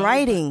source. That's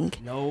writing.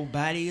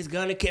 Nobody is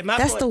gonna care.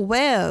 That's the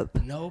web.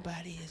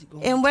 Nobody is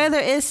going. And whether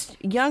it's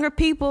younger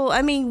people,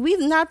 I mean, we're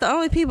not the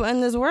only people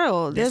in this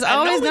world. There's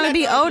always gonna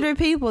be older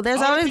people.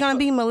 There's always gonna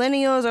be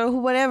millennials or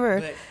whatever.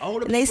 But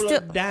older people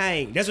are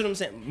dying. That's what I'm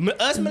saying.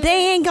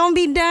 They ain't gonna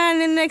be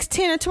dying in the next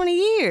 10 or 20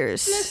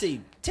 years. Let's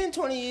see, 10,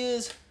 20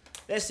 years.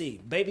 Let's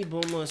see, baby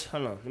boomers.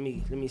 Hold on, let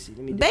me see.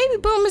 Baby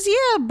boomers,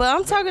 yeah, but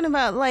I'm talking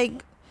about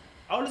like.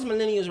 Oldest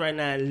millennials right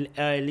now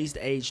at least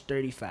age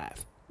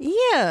 35.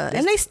 Yeah,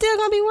 and they still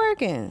gonna be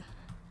working.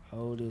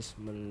 Oldest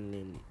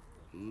millennial.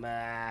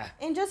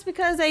 And just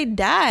because they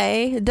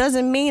die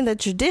doesn't mean the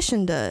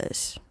tradition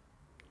does.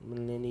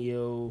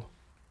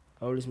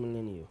 Oldest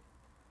millennial.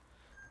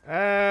 All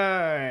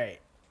right.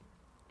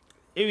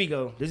 Here we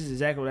go. This is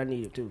exactly what I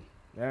needed too.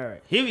 All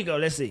right. Here we go.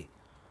 Let's see.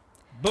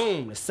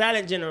 Boom. The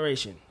silent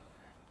generation.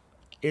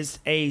 It's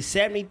a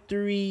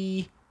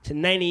 73 to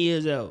 90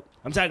 years old.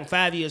 I'm talking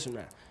 5 years from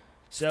now.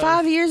 So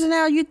 5 years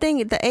now, you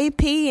think the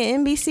AP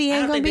and NBC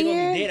ain't gonna be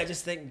here? Dead. I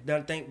just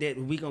don't think that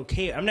we gonna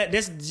care. I'm not.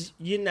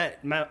 You're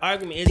not. My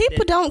argument is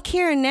people don't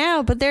care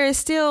now, but there is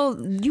still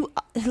you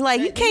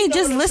can't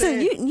just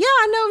listen.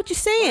 I know what you're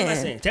saying. What am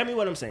I saying? Tell me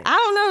what I'm saying. I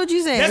don't know what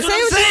you're saying. That's what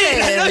I'm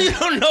saying. I know you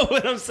don't know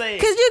what I'm saying.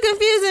 Because you're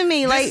confusing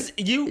me.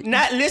 You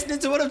not listening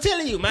to what I'm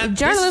telling you.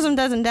 Journalism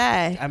doesn't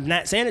die. I'm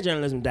not saying that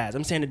journalism dies.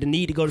 I'm saying that the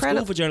need to go to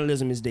school for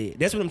journalism is dead.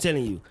 That's what I'm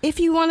telling you. If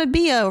you want to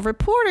be a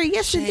reporter,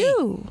 yes, you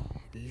do.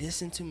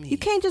 Listen to me. You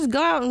can't just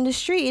go out in the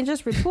street and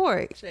just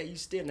report. Shay, you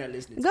still not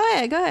listening. Go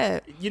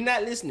ahead. You're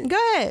not listening. Go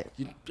ahead.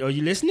 Are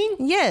you listening?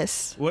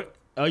 Yes. What?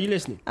 Are you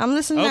listening? I'm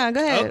listening now.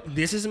 Go ahead.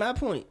 This is my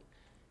point.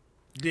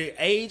 The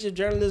age of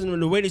journalism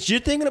and the way that you're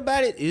thinking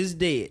about it is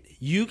dead.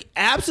 You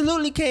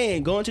absolutely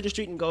can go into the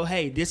street and go,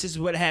 hey, this is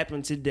what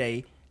happened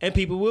today, and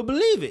people will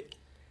believe it.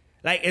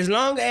 Like, as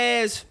long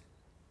as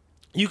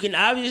you can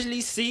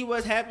obviously see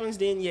what happens,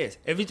 then yes.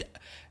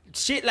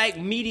 Shit like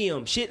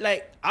Medium, shit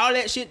like all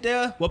that shit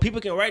there, where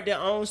people can write their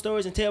own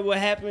stories and tell what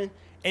happened,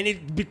 and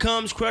it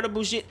becomes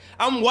credible shit.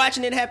 I'm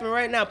watching it happen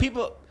right now.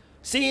 People,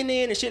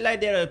 CNN and shit like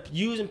that are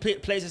using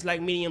places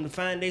like Medium to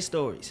find their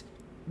stories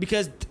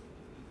because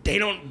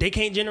they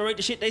can't generate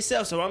the shit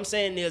themselves. So I'm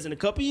saying is in a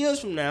couple years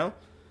from now,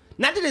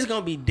 not that it's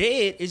gonna be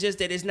dead, it's just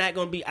that it's not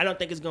gonna be. I don't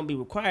think it's gonna be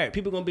required.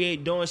 People gonna be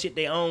doing shit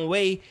their own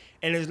way,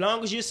 and as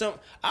long as you're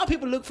all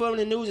people look for in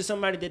the news is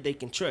somebody that they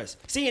can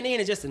trust. CNN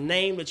is just a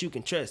name that you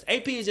can trust.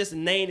 AP is just a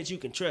name that you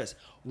can trust.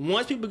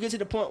 Once people get to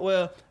the point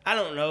where I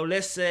don't know,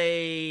 let's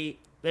say,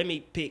 let me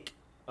pick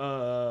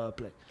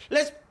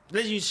let's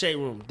use Shade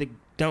Room.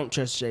 Don't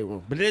trust Shade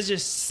Room, but let's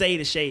just say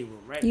the Shade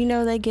Room, right? You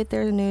know they get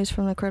their news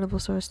from a credible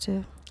source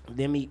too.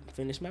 Let me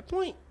finish my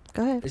point.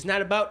 Go ahead. It's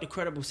not about the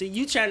credible. See, what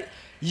I'm saying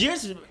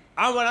is...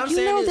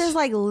 You know there's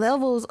like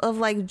levels of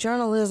like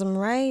journalism,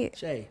 right?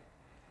 Shay,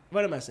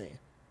 what am I saying?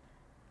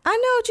 I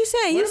know what you're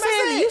saying.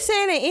 You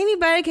saying that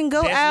anybody can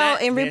go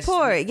out and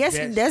report. Yes,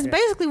 that's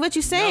basically what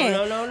you're saying.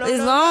 No.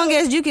 As long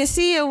as you can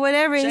see or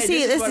whatever and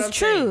see it, this is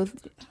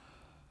truth.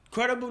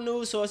 Credible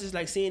news sources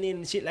like CNN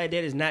and shit like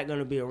that is not going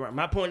to be around.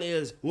 My point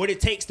is, what it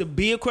takes to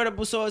be a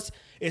credible source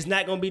it's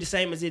not going to be the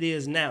same as it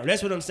is now.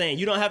 That's what I'm saying.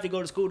 You don't have to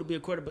go to school to be a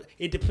quarterback.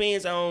 It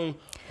depends on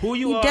who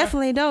you are.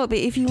 Definitely don't. But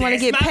if you want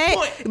to get paid,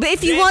 point. but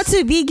if you want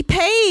to be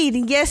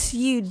paid, yes,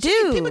 you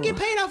do. People get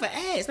paid off of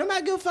ads.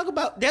 Nobody give a fuck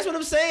about. That's what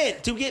I'm saying.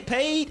 To get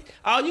paid,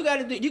 all you got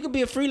to do, you could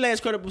be a freelance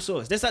credible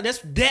source.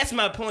 That's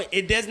my point.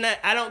 It does not.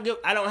 I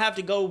don't have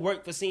to go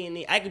work for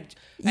CNN. I could.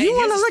 You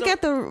want to look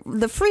at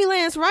the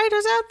freelance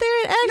writers out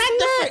there and ask them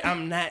that?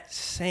 I'm not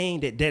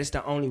saying that that's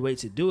the only way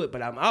to do it,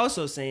 but I'm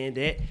also saying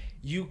that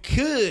you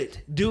could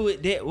do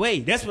it that way.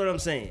 That's what I'm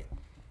saying.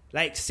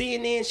 Like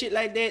CNN shit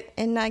like that,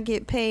 and not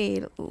get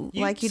paid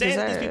like you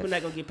deserve. These people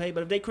not gonna get paid,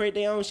 but if they create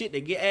their own shit,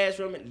 they get ads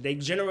from it. They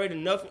generate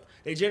enough.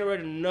 Generate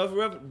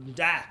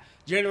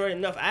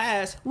enough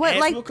ads. What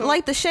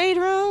like the Shade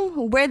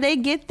Room, where they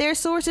get their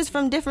sources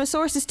from different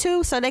sources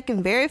too, so they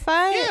can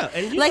verify it. Yeah,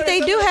 and like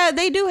they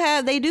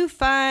do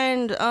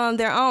find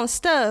their own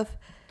stuff.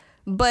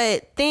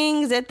 But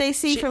things that they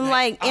see from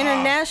like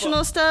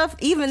international stuff,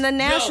 even the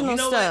national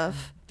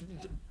stuff.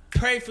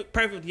 Perfect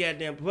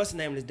goddamn. What's the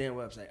name of this damn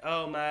website?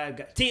 Oh my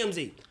god,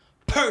 TMZ.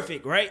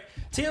 Perfect, right?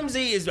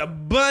 TMZ is a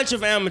bunch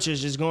of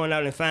amateurs just going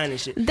out and finding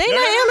shit. They not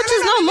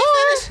amateurs no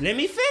more. Let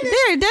me finish.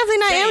 They're definitely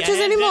not amateurs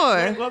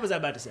anymore. What was I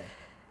about to say?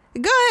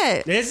 Go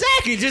ahead.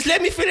 Exactly. Just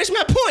let me finish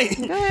my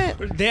point. Go ahead.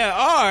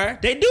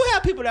 They do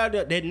have people out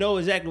there that know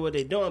exactly what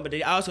they're doing, but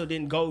they also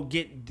didn't go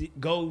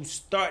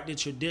start the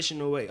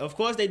traditional way. Of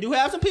course, they do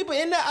have some people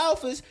in the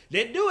office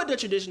that do it the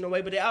traditional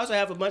way, but they also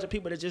have a bunch of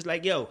people that's just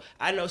like, yo,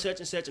 I know such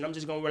and such, and I'm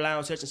just going to rely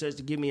on such and such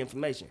to give me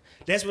information.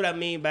 That's what I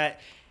mean by,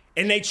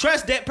 and they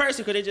trust that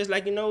person because they're just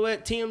like, you know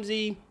what,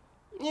 TMZ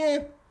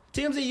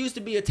used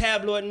to be a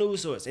tabloid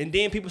news source, and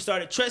then people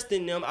started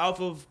trusting them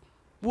off of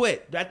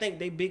what? I think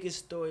their biggest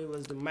story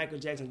was the Michael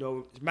Jackson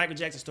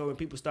story when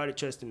people started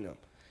trusting them.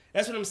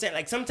 That's what I'm saying.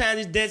 Like,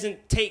 sometimes it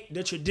doesn't take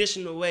the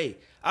traditional way.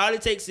 All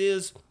it takes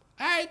is,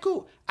 all right,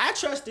 cool. I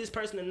trust this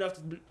person enough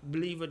to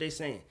believe what they're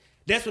saying.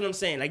 That's what I'm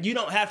saying. Like, you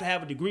don't have to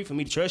have a degree for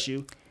me to trust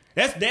you.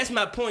 That's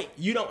my point.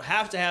 You don't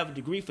have to have a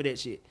degree for that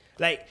shit.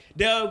 Like,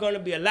 there are going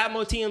to be a lot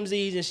more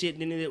TMZs and shit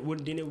than it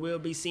will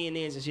be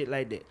CNNs and shit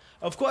like that.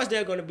 Of course,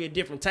 there's going to be a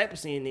different type of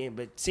CNN,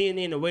 but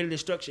CNN, the way that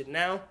it's structured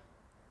now,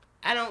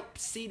 I don't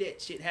see that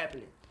shit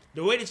happening.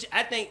 The way that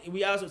I think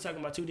we also talking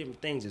about two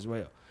different things as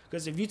well.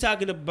 Because if you're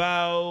talking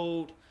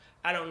about,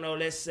 I don't know,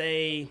 let's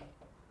just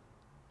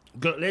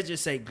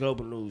say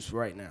global news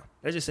right now.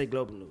 Let's just say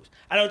global news.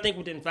 I don't think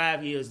within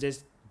 5 years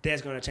that's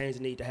going to change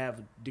the need to have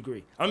a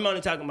degree. I'm only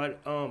talking about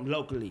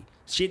locally,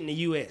 shit in the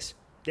U.S.,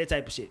 that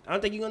type of shit. I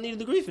don't think you're going to need a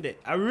degree for that.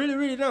 I really,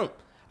 really don't.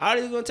 All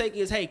it's going to take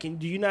is, hey,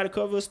 do you know how to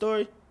cover a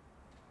story?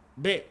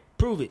 Bet.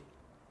 Prove it.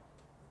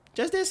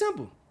 Just that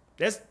simple.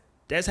 That's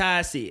how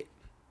I see it.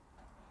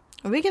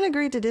 We can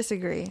agree to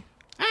disagree.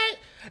 All right.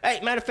 Hey,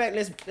 matter of fact,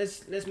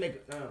 let's make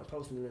it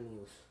post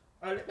millennials.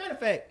 Matter of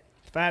fact,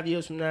 5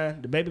 years from now,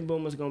 the baby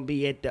boomers gonna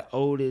be at the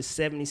oldest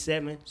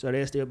 77, so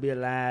they'll still be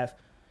alive.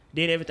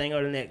 Then everything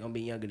other than that gonna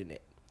be younger than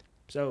that.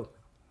 So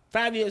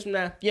 5 years from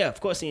now, yeah,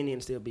 of course CNN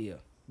will still be here.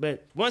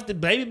 But once the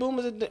baby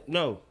boomers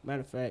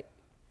matter of fact,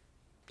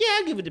 yeah,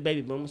 I'll give it to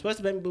baby boomers. Once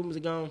the baby boomers are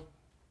gone,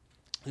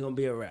 it's gonna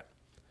be a wrap.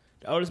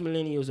 The oldest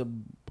millennials are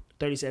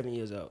 37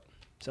 years old.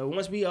 So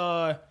once we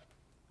are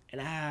in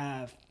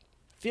our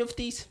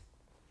 50s,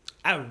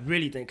 I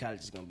really think college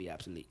is going to be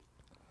obsolete.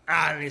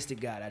 Honest to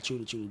God, I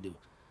truly, truly do.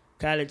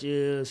 College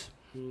is...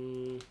 let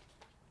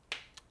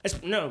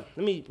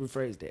me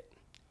rephrase that.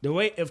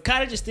 If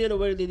college is still the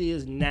way that it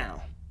is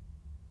now,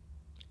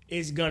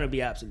 it's going to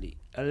be obsolete.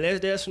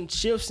 Unless there's some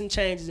shifts and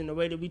changes in the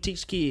way that we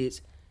teach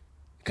kids,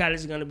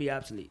 college is going to be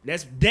obsolete.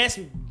 That's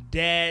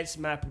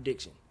my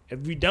prediction. If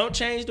we don't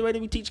change the way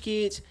that we teach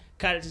kids,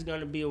 college is going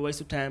to be a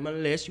waste of time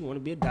unless you want to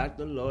be a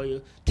doctor,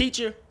 lawyer,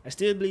 teacher. I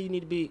still believe you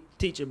need to be a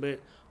teacher, but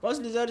most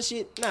of this other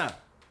shit, nah.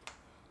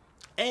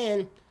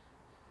 And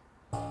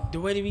the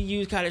way that we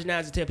use college now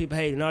is to tell people,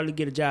 hey, in order to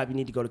get a job, you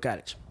need to go to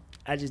college.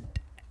 I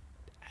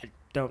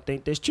don't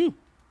think that's true.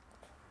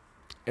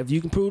 If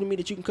you can prove to me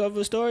that you can cover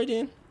a story,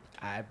 then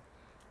I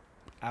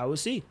will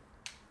see.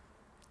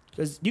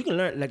 Because you can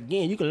learn, like,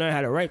 again, you can learn how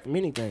to write from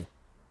anything.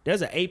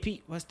 There's an AP,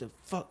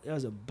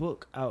 there's a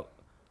book out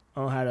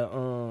on how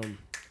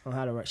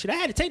to write. Should I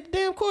have to take the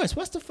damn course?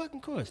 What's the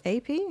fucking course?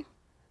 AP?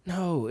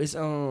 No, it's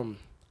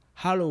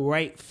how to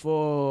write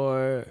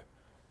for.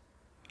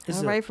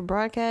 Write for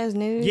broadcast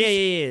news.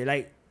 Yeah.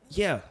 Like,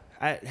 yeah,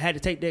 I had to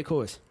take that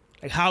course.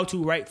 Like, how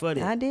to write for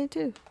that. I did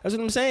too. That's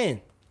what I'm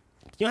saying.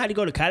 You don't have to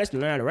go to college to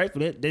learn how to write for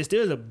that. There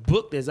still is a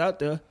book that's out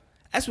there.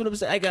 That's what I'm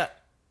saying.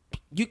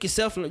 You can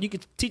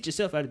teach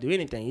yourself how to do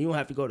anything. You don't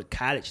have to go to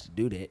college to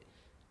do that.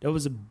 There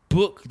was a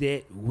book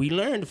that we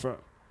learned from.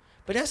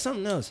 But that's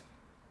something else.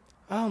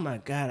 Oh, my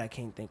God, I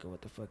can't think of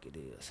what the fuck it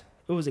is.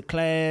 It was a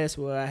class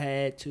where I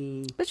had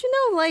to... But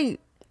like,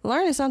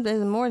 learning something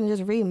is more than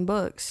just reading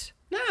books.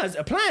 Nah, it's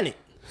applying it.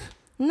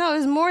 No,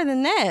 it's more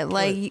than that.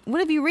 Like, what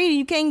if you read it,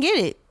 you can't get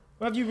it?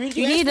 Well, if you read it,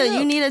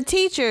 you need a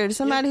teacher,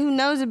 somebody who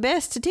knows it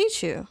best to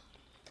teach you.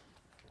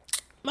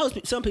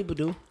 Some people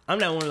do. I'm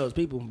not one of those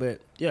people,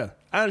 but yeah.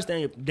 I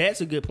understand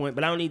that's a good point,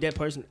 but I don't need that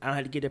person. I don't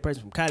have to get that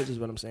person from college. Is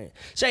what I'm saying.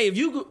 Shay, if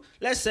you go,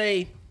 let's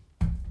say,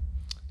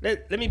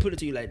 let me put it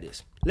to you like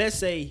this. Let's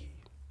say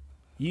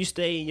you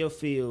stay in your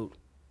field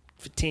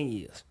for 10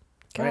 years.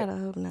 God, right? I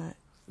hope not.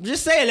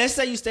 Just say it. Let's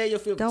say you stay in your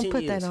field for 10 years.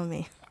 Don't put that on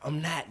me.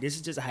 I'm not. This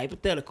is just a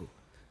hypothetical.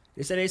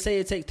 They say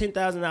it takes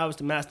 10,000 hours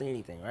to master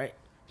anything, right?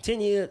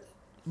 10 years,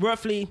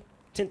 roughly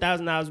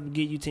 10,000 hours will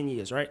give you 10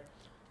 years, right?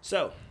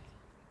 So,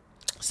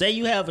 say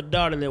you have a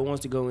daughter that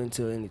wants to go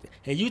into anything,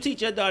 and you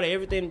teach your daughter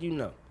everything that you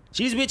know.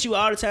 She's with you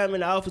all the time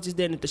in the office.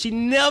 She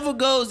never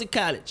goes to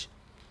college.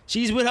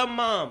 She's with her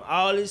mom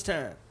all this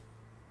time.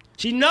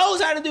 She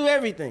knows how to do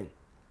everything.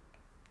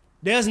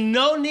 There's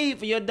no need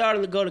for your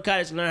daughter to go to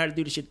college and learn how to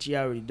do the shit that she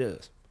already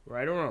does.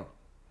 Right or wrong?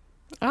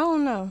 I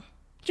don't know.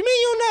 What you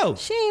mean you know?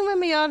 She ain't with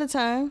me all the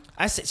time.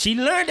 I said she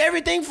learned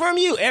everything from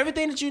you.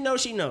 Everything that you know,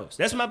 she knows.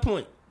 That's my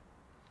point.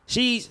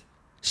 She's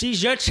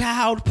your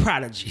child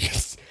prodigy,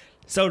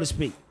 so to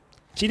speak.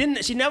 She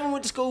never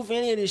went to school for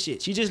any of this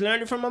shit. She just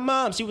learned it from her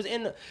mom. She was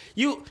in the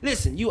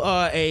listen, you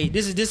are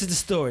this is the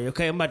story,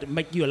 okay? I'm about to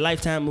make you a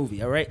Lifetime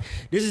movie, all right?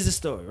 This is the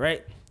story,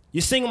 right?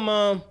 You're single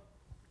mom,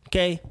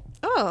 okay?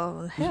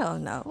 Oh, hell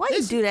no. Why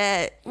you do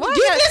that? You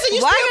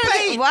still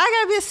paid. Why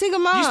I gotta be a single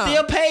mom? You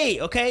still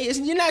paid, okay?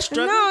 You're not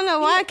struggling. No.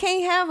 Why I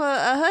can't have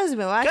a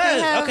husband? Why I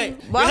can't have... Okay.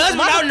 Why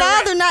my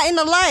father not in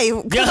the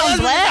life? Your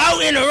husband's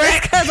out in the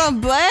rack. Because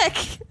I'm black?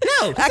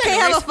 No. I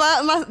can't have a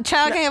father? My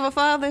child can't have a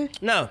father?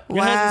 No.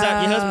 Your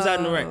husband's out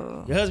in the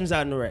rack. Your husband's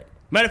out in the rack.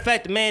 Matter of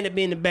fact, the man that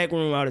be in the back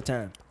room all the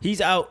time,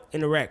 he's out in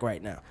the rack right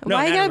now. No,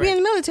 why you gotta be in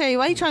the military?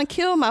 Why you trying to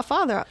kill my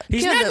father?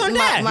 He's not gonna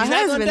die. My He's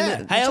husband, not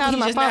gonna die. However,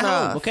 he's just not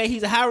home. Okay,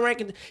 he's a high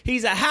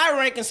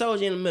ranking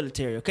soldier in the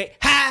military. Okay,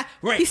 high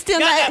rank. He's still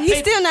not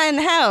in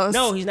the house.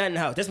 No, he's not in the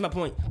house. That's my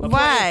point.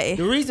 Why?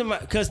 The reason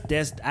because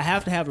I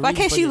have to have a reason. Why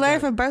can't she learn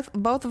from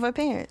both of her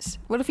parents?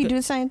 What if you do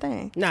the same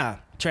thing? Nah.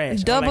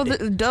 Trash. Double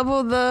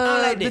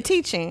the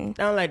teaching.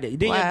 I don't like that.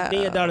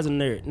 Then your daughter's a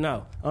nerd.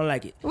 No, I don't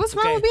like it. What's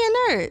wrong with being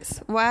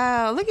nerds?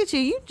 Wow, look at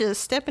you. You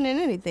just stepping in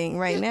anything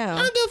right now.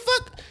 I don't give a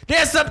fuck.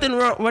 There's something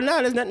wrong. Well,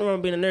 no, there's nothing wrong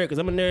with being a nerd because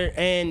I'm a nerd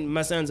and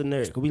my son's a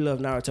nerd because we love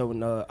Naruto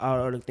and all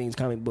other things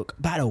comic book.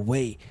 By the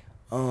way,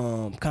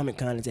 Comic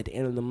Con is at the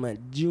end of the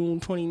month,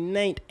 June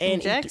 29th. In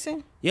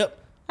Jackson? Yep.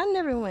 I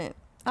never went.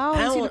 I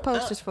always see the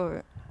posters for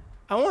it.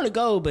 I want to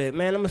go, but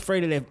man, I'm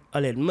afraid of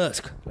that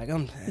musk. Like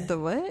the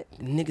what?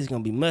 Niggas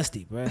gonna be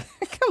musty, bro.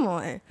 Come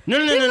on.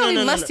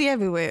 No. Musty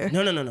everywhere.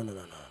 No.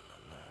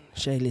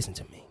 Shay, listen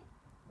to me.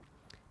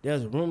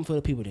 There's a room full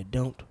of people that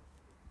don't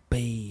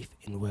bathe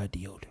and wear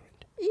deodorant.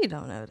 You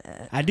don't know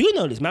that. I do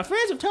know this. My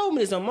friends have told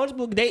me this on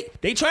multiple.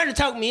 They trying to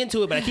talk me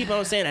into it, but I keep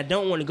on saying I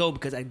don't want to go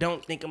because I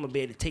don't think I'm gonna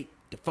be able to take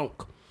the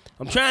funk.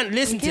 I'm trying to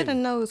listen to. Get a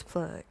nose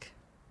plug.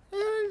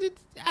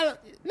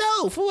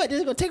 No, for what? This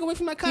is gonna take away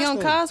from my costume.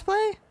 You don't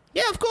cosplay?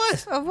 Yeah, of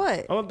course. Of what?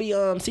 I'm gonna be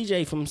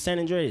CJ from San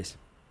Andreas.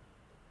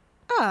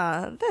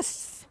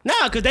 That's...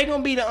 Nah, because they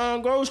gonna be the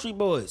Grove Street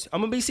Boys.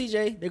 I'm gonna be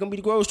CJ. They gonna be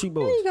the Grove Street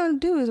Boys. All you gonna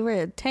do is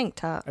wear a tank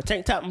top. A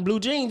tank top and blue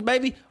jeans,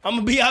 baby. I'm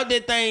gonna be out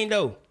that thing,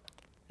 though.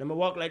 I'm gonna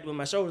walk like with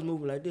my shoulders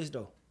moving like this,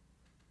 though.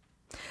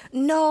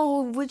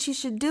 No, what you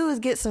should do is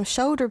get some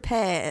shoulder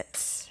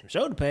pads.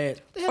 Shoulder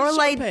pads? Or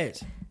like...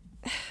 pads?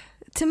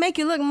 To make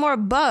you look more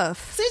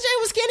buff. CJ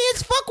was skinny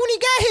as fuck when he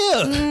got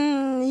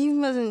here. You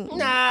wasn't.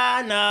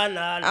 Nah.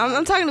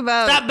 I'm talking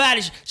about. Stop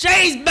body.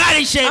 Shay's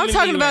body shaming. I'm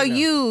talking about right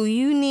you.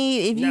 You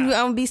need, if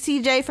you be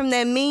CJ from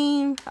that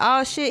meme.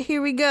 Oh shit,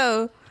 here we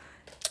go.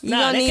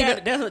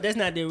 That's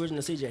not the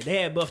original CJ.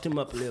 They had buffed him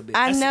up a little bit.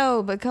 I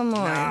know, but come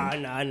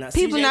on. Nah.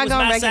 People CJ not was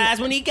gonna my size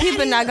when he got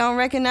People here. not gonna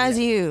recognize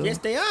you. Yes,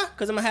 they are.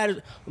 Cause I'm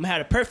gonna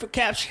have a perfect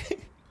caption.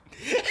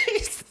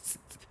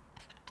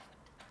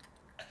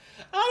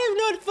 I don't even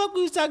know what the fuck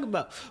we was talking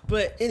about.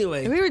 But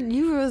anyway.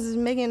 You was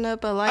making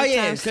up a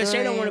Lifetime story. Because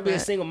Shay don't want to be a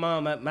single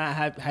mom. My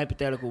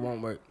hypothetical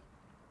won't work.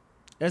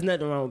 There's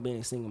nothing wrong with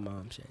being a single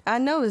mom, Shay. I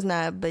know it's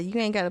not, but you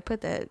ain't got to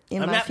put that in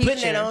my future. I'm not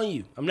putting that on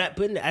you. I'm not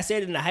putting it. I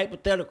said it in the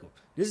hypothetical.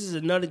 This is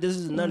another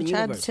universe. You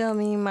tried to tell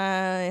me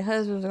my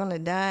husband was going to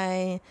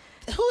die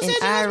Who said in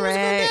your husband was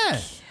going to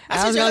die?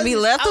 I was gonna be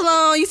left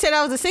alone. You said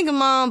I was a single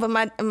mom, but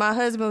my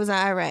husband was in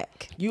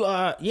Iraq. You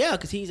are, yeah,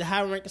 because he's a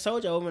high-ranking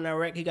soldier over in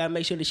Iraq. He gotta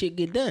make sure the shit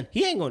get done.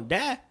 He ain't gonna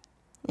die.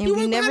 And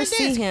we never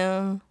see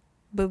him,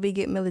 but we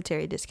get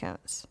military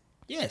discounts.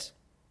 Yes.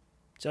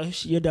 So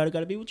your daughter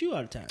gotta be with you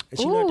all the time, and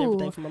she learned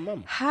everything from my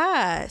mama.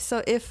 Hi.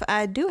 So if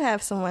I do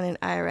have someone in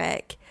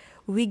Iraq,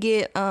 we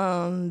get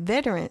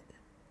veteran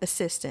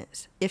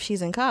assistance if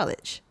she's in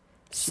college.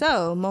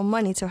 So more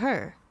money to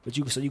her. But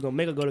you gonna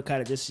make her go to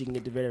college just so she can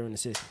get the veteran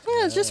assistance?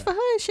 Yeah, it's just for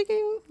her. She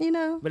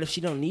can, But if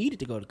she don't need it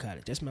to go to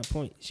college, that's my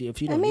point. If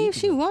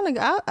she want to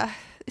go,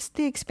 it's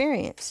the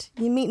experience.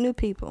 You meet new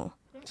people.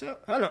 So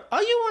hold on.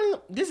 Are you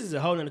one? This is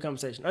a whole nother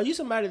conversation. Are you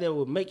somebody that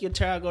would make your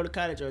child go to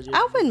college, or just?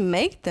 I wouldn't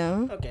make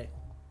them. Okay.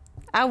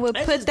 I would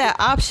put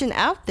that option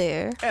out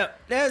there. Yeah,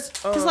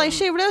 Cause like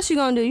shit, what else you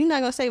gonna do? You're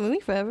not gonna stay with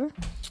me forever.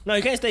 No,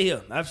 you can't stay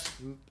here. I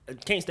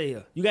can't stay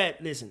here. You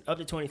got listen up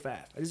to 25.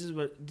 This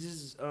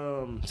is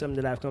something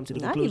that I've come to the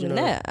conclusion of.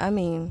 Not even that. I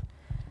mean,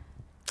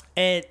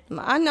 And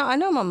I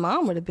know my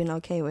mom would have been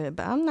okay with it,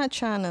 but I'm not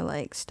trying to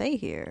like stay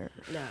here.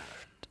 nah.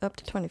 Up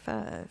to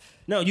 25.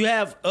 No, you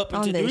have up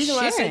until the reason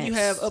why I said you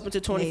have up until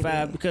 25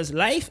 maybe. because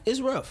life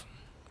is rough.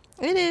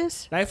 It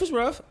is. Life is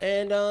rough,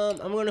 and I'm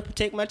gonna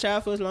protect my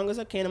child for as long as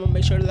I can. I'm gonna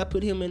make sure that I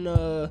put him in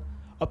a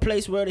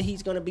place where that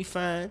he's gonna be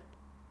fine.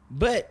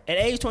 But at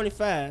age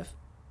 25,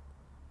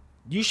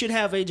 you should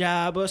have a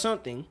job or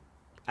something.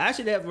 I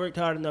should have worked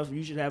hard enough.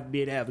 You should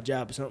be able to have a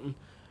job or something,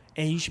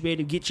 and you should be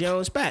able to get your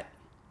own spot.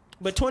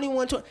 But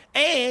 21,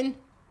 and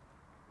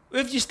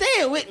if you're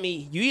staying with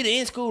me, you either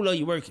in school or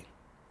you're working,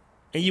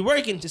 and you're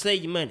working to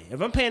save your money. If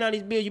I'm paying all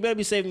these bills, you better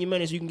be saving your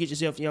money so you can get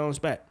yourself your own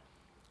spot.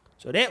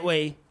 So that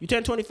way, you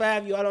turn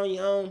 25, you out on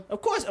your own. Of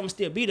course, I'm going to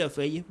still be there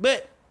for you,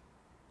 but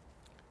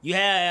you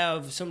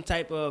have some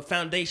type of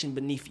foundation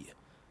beneath you.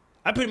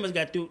 I pretty much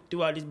got through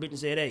all this bitch and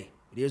said, hey,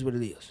 it is what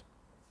it is.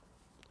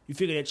 You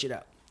figure that shit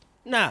out.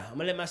 Nah, I'm going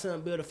to let my son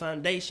build a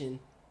foundation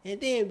and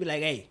then be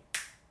like, hey,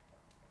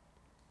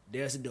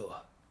 there's the door.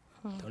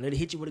 Don't let it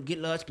hit you with a get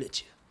large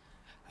split you.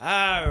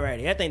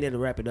 Alrighty, I think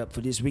that'll wrap it up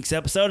for this week's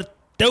episode of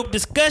Dope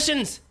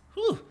Discussions.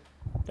 Whew.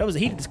 That was a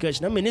heated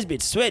discussion. I'm in this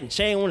bitch sweating.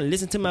 Shay ain't want to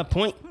listen to my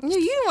point. You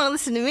didn't want to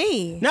listen to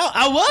me. No,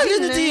 I was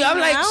listening to you. I'm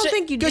like, I don't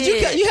think you did.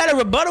 Because you had a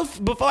rebuttal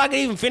before I could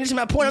even finish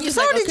my point. I'm just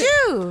So like, did okay.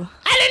 you.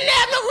 I didn't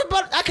have no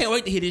rebuttal. I can't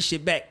wait to hear this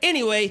shit back.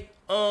 Anyway,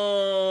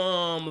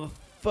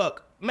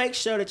 fuck. Make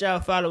sure that y'all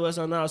follow us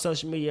on all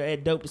social media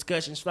at Dope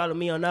Discussions. Follow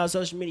me on all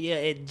social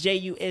media at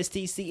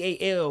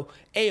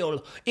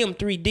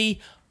JUSTCALLM3D.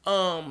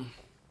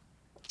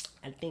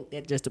 I think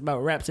that just about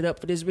wraps it up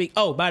for this week.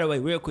 Oh, by the way,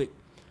 real quick.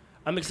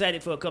 I'm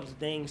excited for a couple of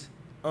things.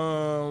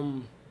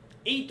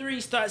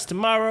 E3 starts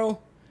tomorrow.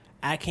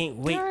 I can't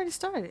wait. It already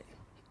started.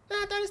 No,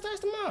 I thought it starts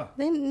tomorrow.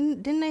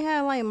 Didn't they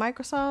have like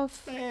Microsoft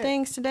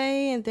things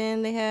today, and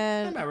then they I'm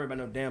had, not worried about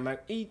no damn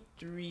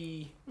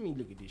E3. Let me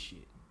look at this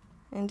shit.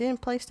 and then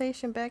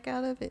PlayStation back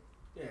out of it.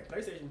 Yeah,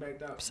 PlayStation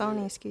backed out. Sony,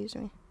 Yeah. excuse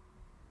me.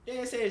 Yeah,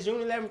 it says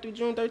June 11th through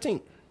June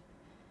 13th.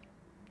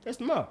 That's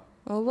tomorrow.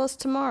 Well, what's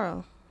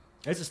tomorrow?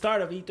 It's the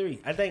start of E3.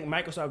 I think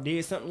Microsoft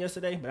did something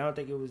yesterday, but I don't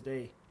think it was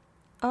they.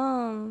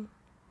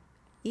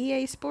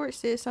 EA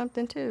Sports did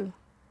something too.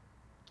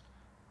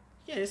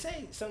 Yeah, they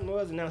say something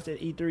was announced at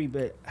E3,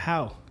 but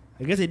how?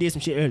 I guess they did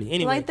some shit early.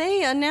 Anyway. Like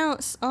they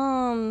announced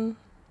the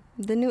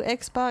new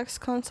Xbox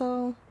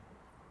console,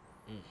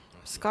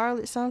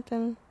 Scarlet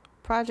something,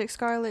 Project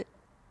Scarlet.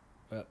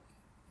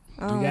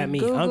 You got me.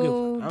 Google, I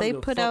don't give they a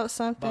put fuck out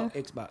something. about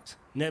Xbox.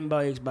 Nothing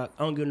about Xbox.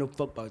 I don't give no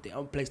fuck about that. I'm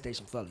a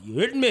PlayStation fella. You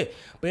heard me?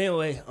 But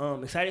anyway,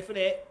 excited for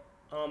that.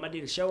 I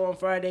did a show on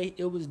Friday.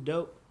 It was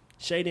dope.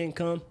 Shay didn't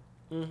come.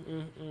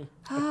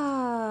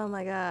 Oh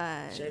my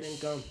gosh. Shay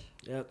didn't come.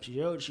 Yep,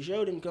 she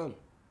showed didn't come.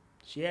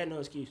 She had no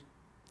excuse.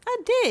 I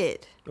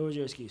did. What was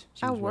your excuse?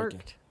 She I was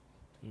worked.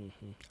 working.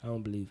 I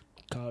don't believe.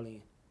 Call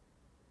in.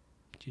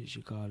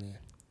 You call in.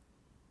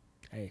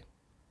 Hey,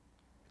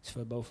 it's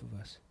for both of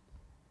us.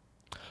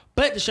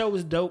 But the show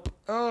was dope.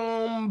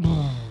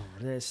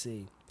 Let's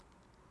see.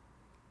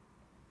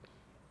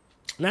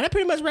 Now that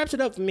pretty much wraps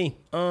it up for me.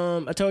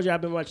 I told you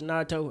I've been watching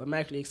Naruto. I'm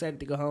actually excited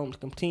to go home to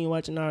continue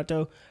watching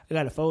Naruto. I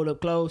got to fold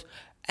up clothes.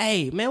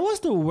 Hey, man, what's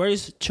the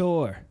worst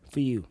chore for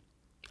you?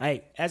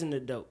 Hey, as an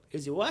adult,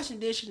 is it washing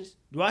dishes,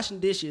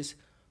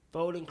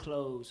 folding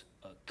clothes,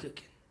 or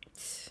cooking?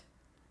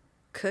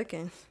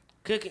 Cooking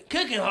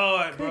Cooking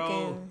hard,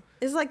 bro.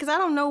 It's like, cause I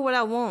don't know what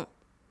I want.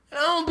 I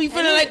don't be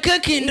feeling like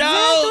cooking,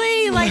 dog.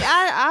 Exactly. Like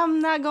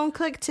I'm not gonna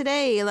cook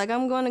today. Like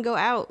I'm gonna go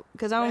out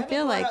because I don't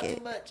feel like it.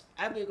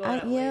 I've been going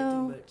out way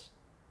too much.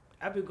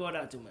 I've been going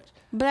out too much.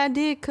 But I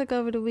did cook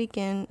over the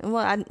weekend.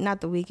 Well,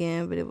 not the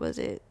weekend, but it was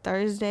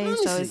Thursday.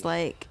 So it's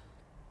like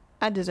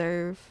I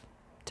deserve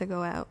to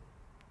go out.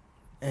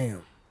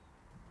 Damn.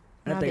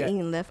 I've been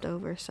eating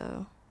leftovers,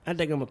 so I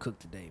think I'm gonna cook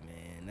today,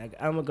 man.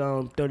 I'm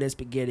gonna throw that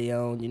spaghetti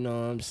on. You know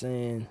what I'm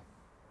saying?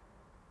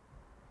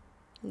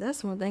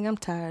 That's one thing I'm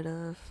tired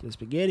of. The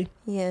spaghetti?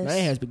 Yes. I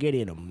ain't had spaghetti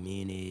in a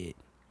minute.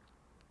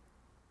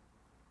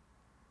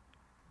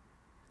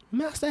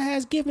 Master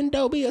has given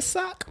Dobie a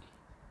sock.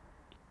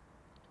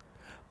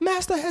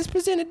 Master has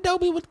presented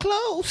Dobie with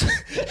clothes.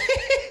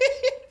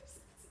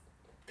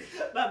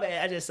 My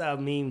bad. I just saw a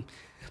meme.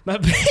 My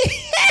bad.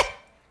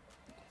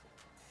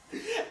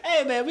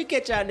 Hey, man, we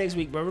catch y'all next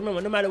week, bro.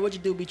 Remember, no matter what you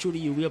do, be true to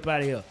you. We up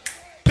out of here.